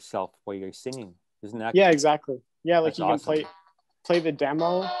accompany yourself while you're singing. Isn't that? Yeah, exactly. Yeah, like That's you awesome. can play the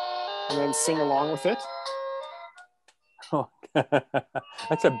demo and then sing along with it. Oh,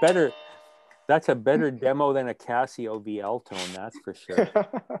 that's a better demo than a Casio VL tone, that's for sure.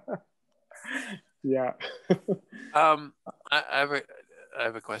 Yeah. I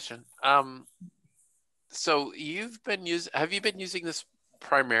have a question. So have you been using this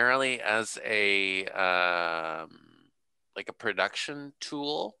primarily as a like a production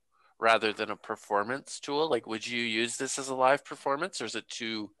tool rather than a performance tool? Like, would you use this as a live performance, or is it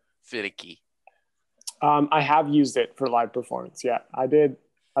too finicky? I have used it for live performance. Yeah, I did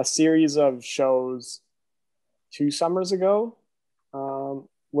a series of shows 2 summers ago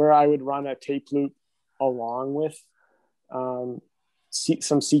where I would run a tape loop along with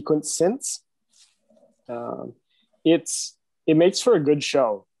some sequence synths. It makes for a good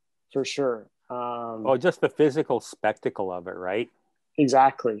show, for sure. Just the physical spectacle of it, right?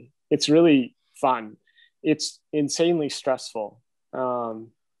 Exactly. It's really fun. It's insanely stressful.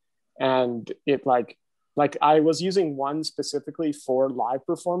 And it like I was using one specifically for live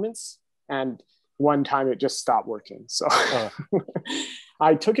performance, and one time it just stopped working. So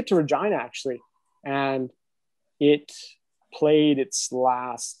I took it to Regina actually, and it played its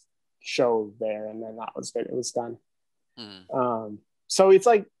last show there, and then that was it. It was done. So it's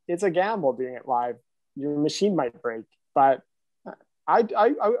a gamble doing it live. Your machine might break, but I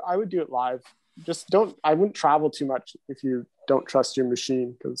would do it live. Just I wouldn't travel too much if you don't trust your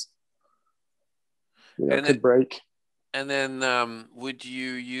machine, because it could break. And then would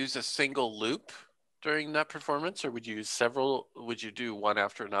you use a single loop during that performance, or would you use several? Would you do one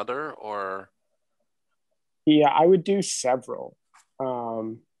after another, or? Yeah, I would do several.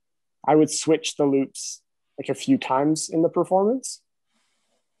 I would switch the loops like a few times in the performance.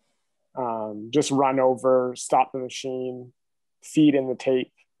 Just run over, stop the machine, feed in the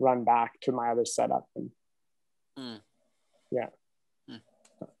tape, run back to my other setup, and yeah.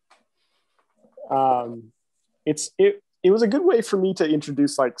 It was a good way for me to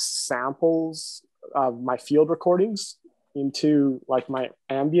introduce like samples of my field recordings into like my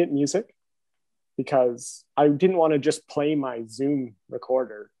ambient music, because I didn't want to just play my Zoom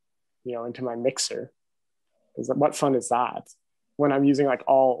recorder, into my mixer. Because what fun is that when I'm using like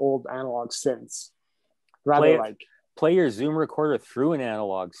all old analog synths? Play your Zoom recorder through an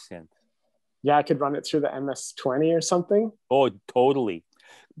analog synth. Yeah, I could run it through the MS-20 or something. Oh, totally.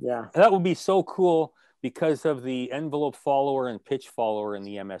 Yeah, that would be so cool because of the envelope follower and pitch follower in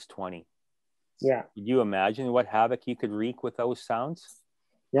the MS-20. Yeah. Could you imagine what havoc you could wreak with those sounds?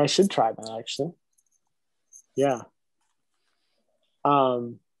 Yeah, I should try that actually. Yeah.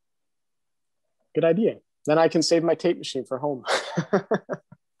 Good idea. Then I can save my tape machine for home.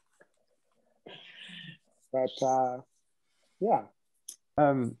 But yeah.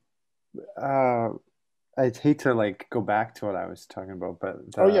 I'd hate to like go back to what I was talking about, but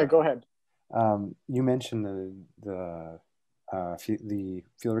yeah, go ahead. You mentioned the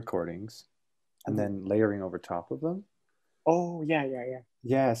field recordings, and then layering over top of them. Oh, yeah.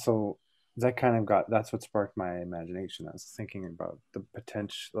 Yeah, so that's what sparked my imagination. I was thinking about the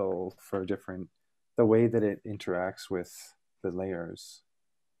potential for the way that it interacts with the layers.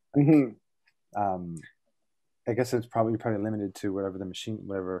 Like, I guess it's probably limited to whatever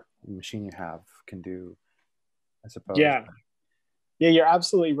machine you have can do, I suppose. Yeah, you're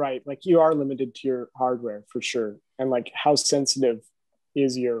absolutely right. Like, you are limited to your hardware for sure. And like, how sensitive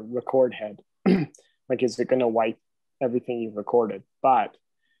is your record head? Like, is it going to wipe everything you've recorded? But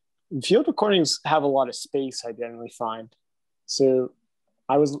field recordings have a lot of space, I generally find. So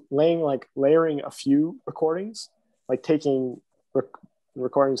I was layering a few recordings, like taking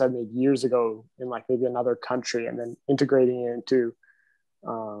recordings I made years ago in like maybe another country, and then integrating it into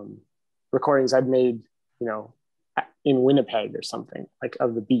recordings I'd made, in Winnipeg or something, like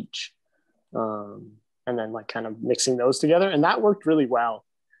of the beach, and then like kind of mixing those together, and that worked really well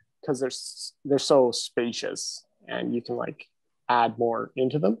because they're so spacious, and you can like add more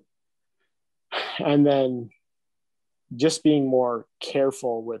into them. And then just being more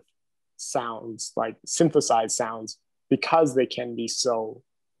careful with sounds, like synthesized sounds, because they can be so,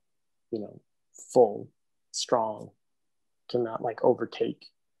 full, strong, to not like overtake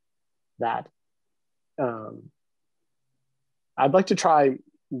that. I'd like to try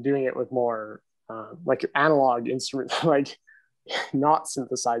doing it with more like analog instruments, like not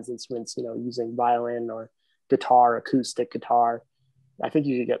synthesized instruments, using violin or guitar, acoustic guitar. I think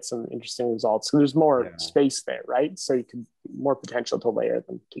you could get some interesting results. So there's more space there, right? So you can more potential to layer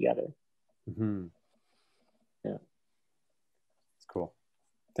them together. Mm-hmm. Yeah. Cool.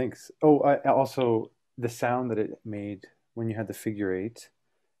 Thanks. Oh, also the sound that it made when you had the figure eight.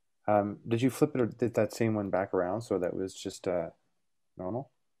 Did you flip it, or did that same one back around so that was just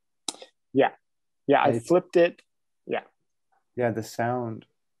normal? Yeah. I flipped it. Yeah. Yeah, the sound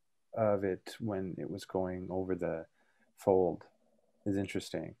of it when it was going over the fold is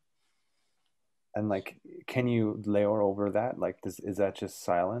interesting. And like, can you layer over that? Like, is that just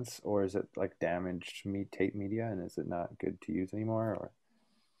silence, or is it like damaged tape media, and is it not good to use anymore? Or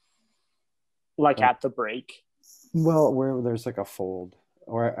like at the break? Well, where there's like a fold,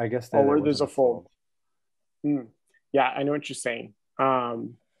 or I guess where there's a fold. Yeah, I know what you're saying. Well,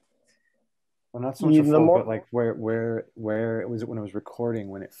 not so much a fold, but like where it was when it was recording,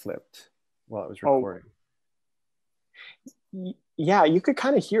 when it flipped while it was recording. Yeah, you could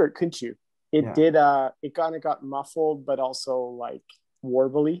kind of hear it, couldn't you? It did. It kind of got muffled, but also like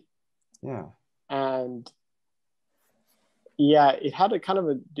warbly. Yeah. And yeah, it had a kind of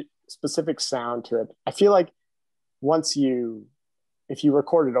a specific sound to it. I feel like if you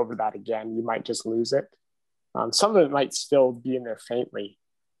record it over that again, you might just lose it. Some of it might still be in there faintly.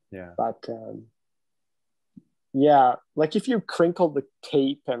 Yeah. But yeah, like if you crinkle the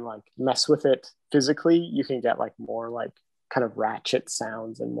tape and like mess with it physically, you can get like more like kind of ratchet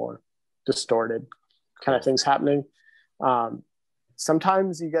sounds and more distorted kind of things happening.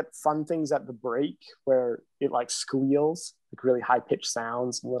 Sometimes you get fun things at the break where it like squeals, like really high pitched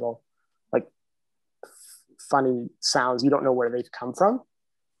sounds, and little like funny sounds you don't know where they've come from.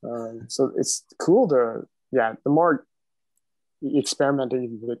 So it's cool to, the more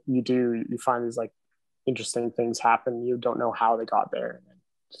experimenting that you do, you find these like interesting things happen. You don't know how they got there, and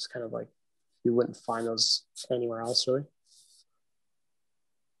just kind of like you wouldn't find those anywhere else, really.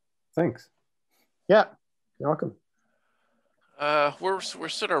 Thanks. Yeah, you're welcome. We're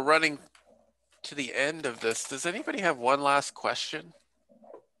sort of running to the end of this. Does anybody have one last question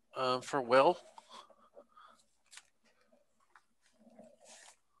for Will?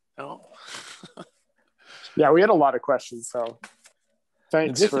 No. Yeah, we had a lot of questions, so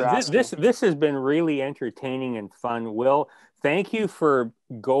thanks for asking. This has been really entertaining and fun. Will, thank you for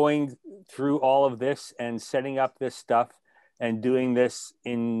going through all of this and setting up this stuff and doing this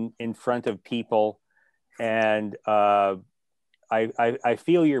in front of people. And I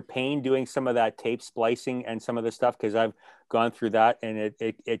feel your pain doing some of that tape splicing and some of the stuff, because I've gone through that, and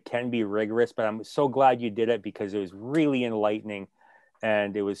it can be rigorous, but I'm so glad you did it, because it was really enlightening,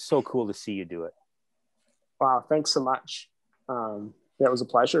 and it was so cool to see you do it. Wow, thanks so much. It was a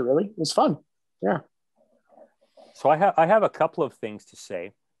pleasure, really. It was fun. Yeah. So I have a couple of things to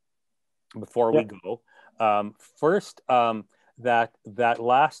say before we go. First, that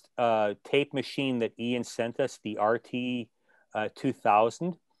last tape machine that Ian sent us, the RT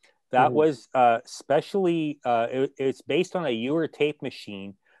 2000, that was specially, it's based on a Ewer tape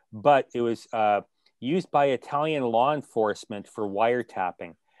machine, but it was used by Italian law enforcement for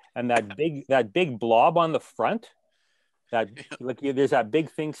wiretapping. And that big blob on the front, there's that big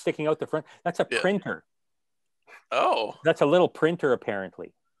thing sticking out the front, that's a printer. Oh. That's a little printer,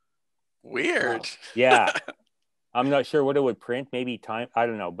 apparently. Weird. Yeah. I'm not sure what it would print, maybe time. I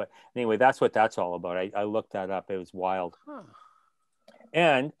don't know. But anyway, that's what that's all about. I looked that up. It was wild. Huh.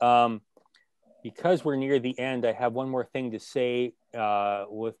 And because we're near the end, I have one more thing to say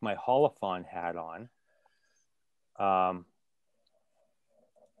with my holophon hat on.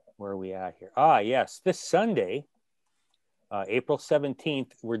 Where are we at here? Yes. This Sunday, April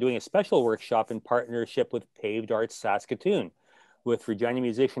 17th, we're doing a special workshop in partnership with Paved Arts Saskatoon with Regina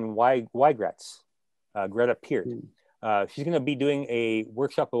musician Wygretz. Greta Peart. She's going to be doing a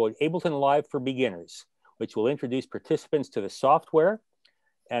workshop about Ableton Live for beginners, which will introduce participants to the software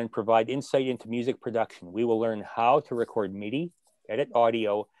and provide insight into music production. We will learn how to record MIDI, edit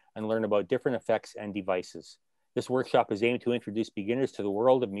audio, and learn about different effects and devices. This workshop is aimed to introduce beginners to the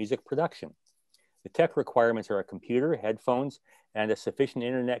world of music production. The tech requirements are a computer, headphones, and a sufficient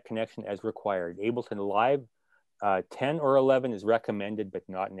internet connection as required. Ableton Live 10 or 11 is recommended, but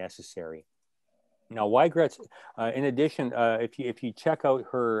not necessary. Now, Wygretz, in addition, if you check out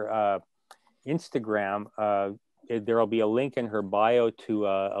her Instagram, there'll be a link in her bio to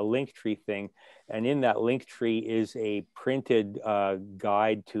a Linktree thing, and in that Linktree is a printed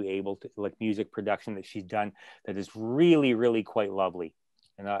guide to Ableton, like music production that she's done, that is really, really quite lovely,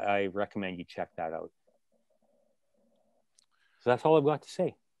 and I recommend you check that out. So that's all I've got to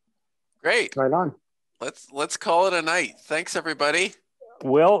say. Great. Right on. Let's call it a night. Thanks, everybody.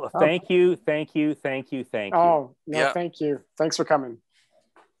 Will, thank you. Oh, no, Yeah. thank you. Thanks for coming.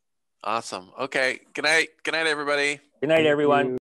 Awesome. Okay. Good night. Good night, everybody. Good night, everyone.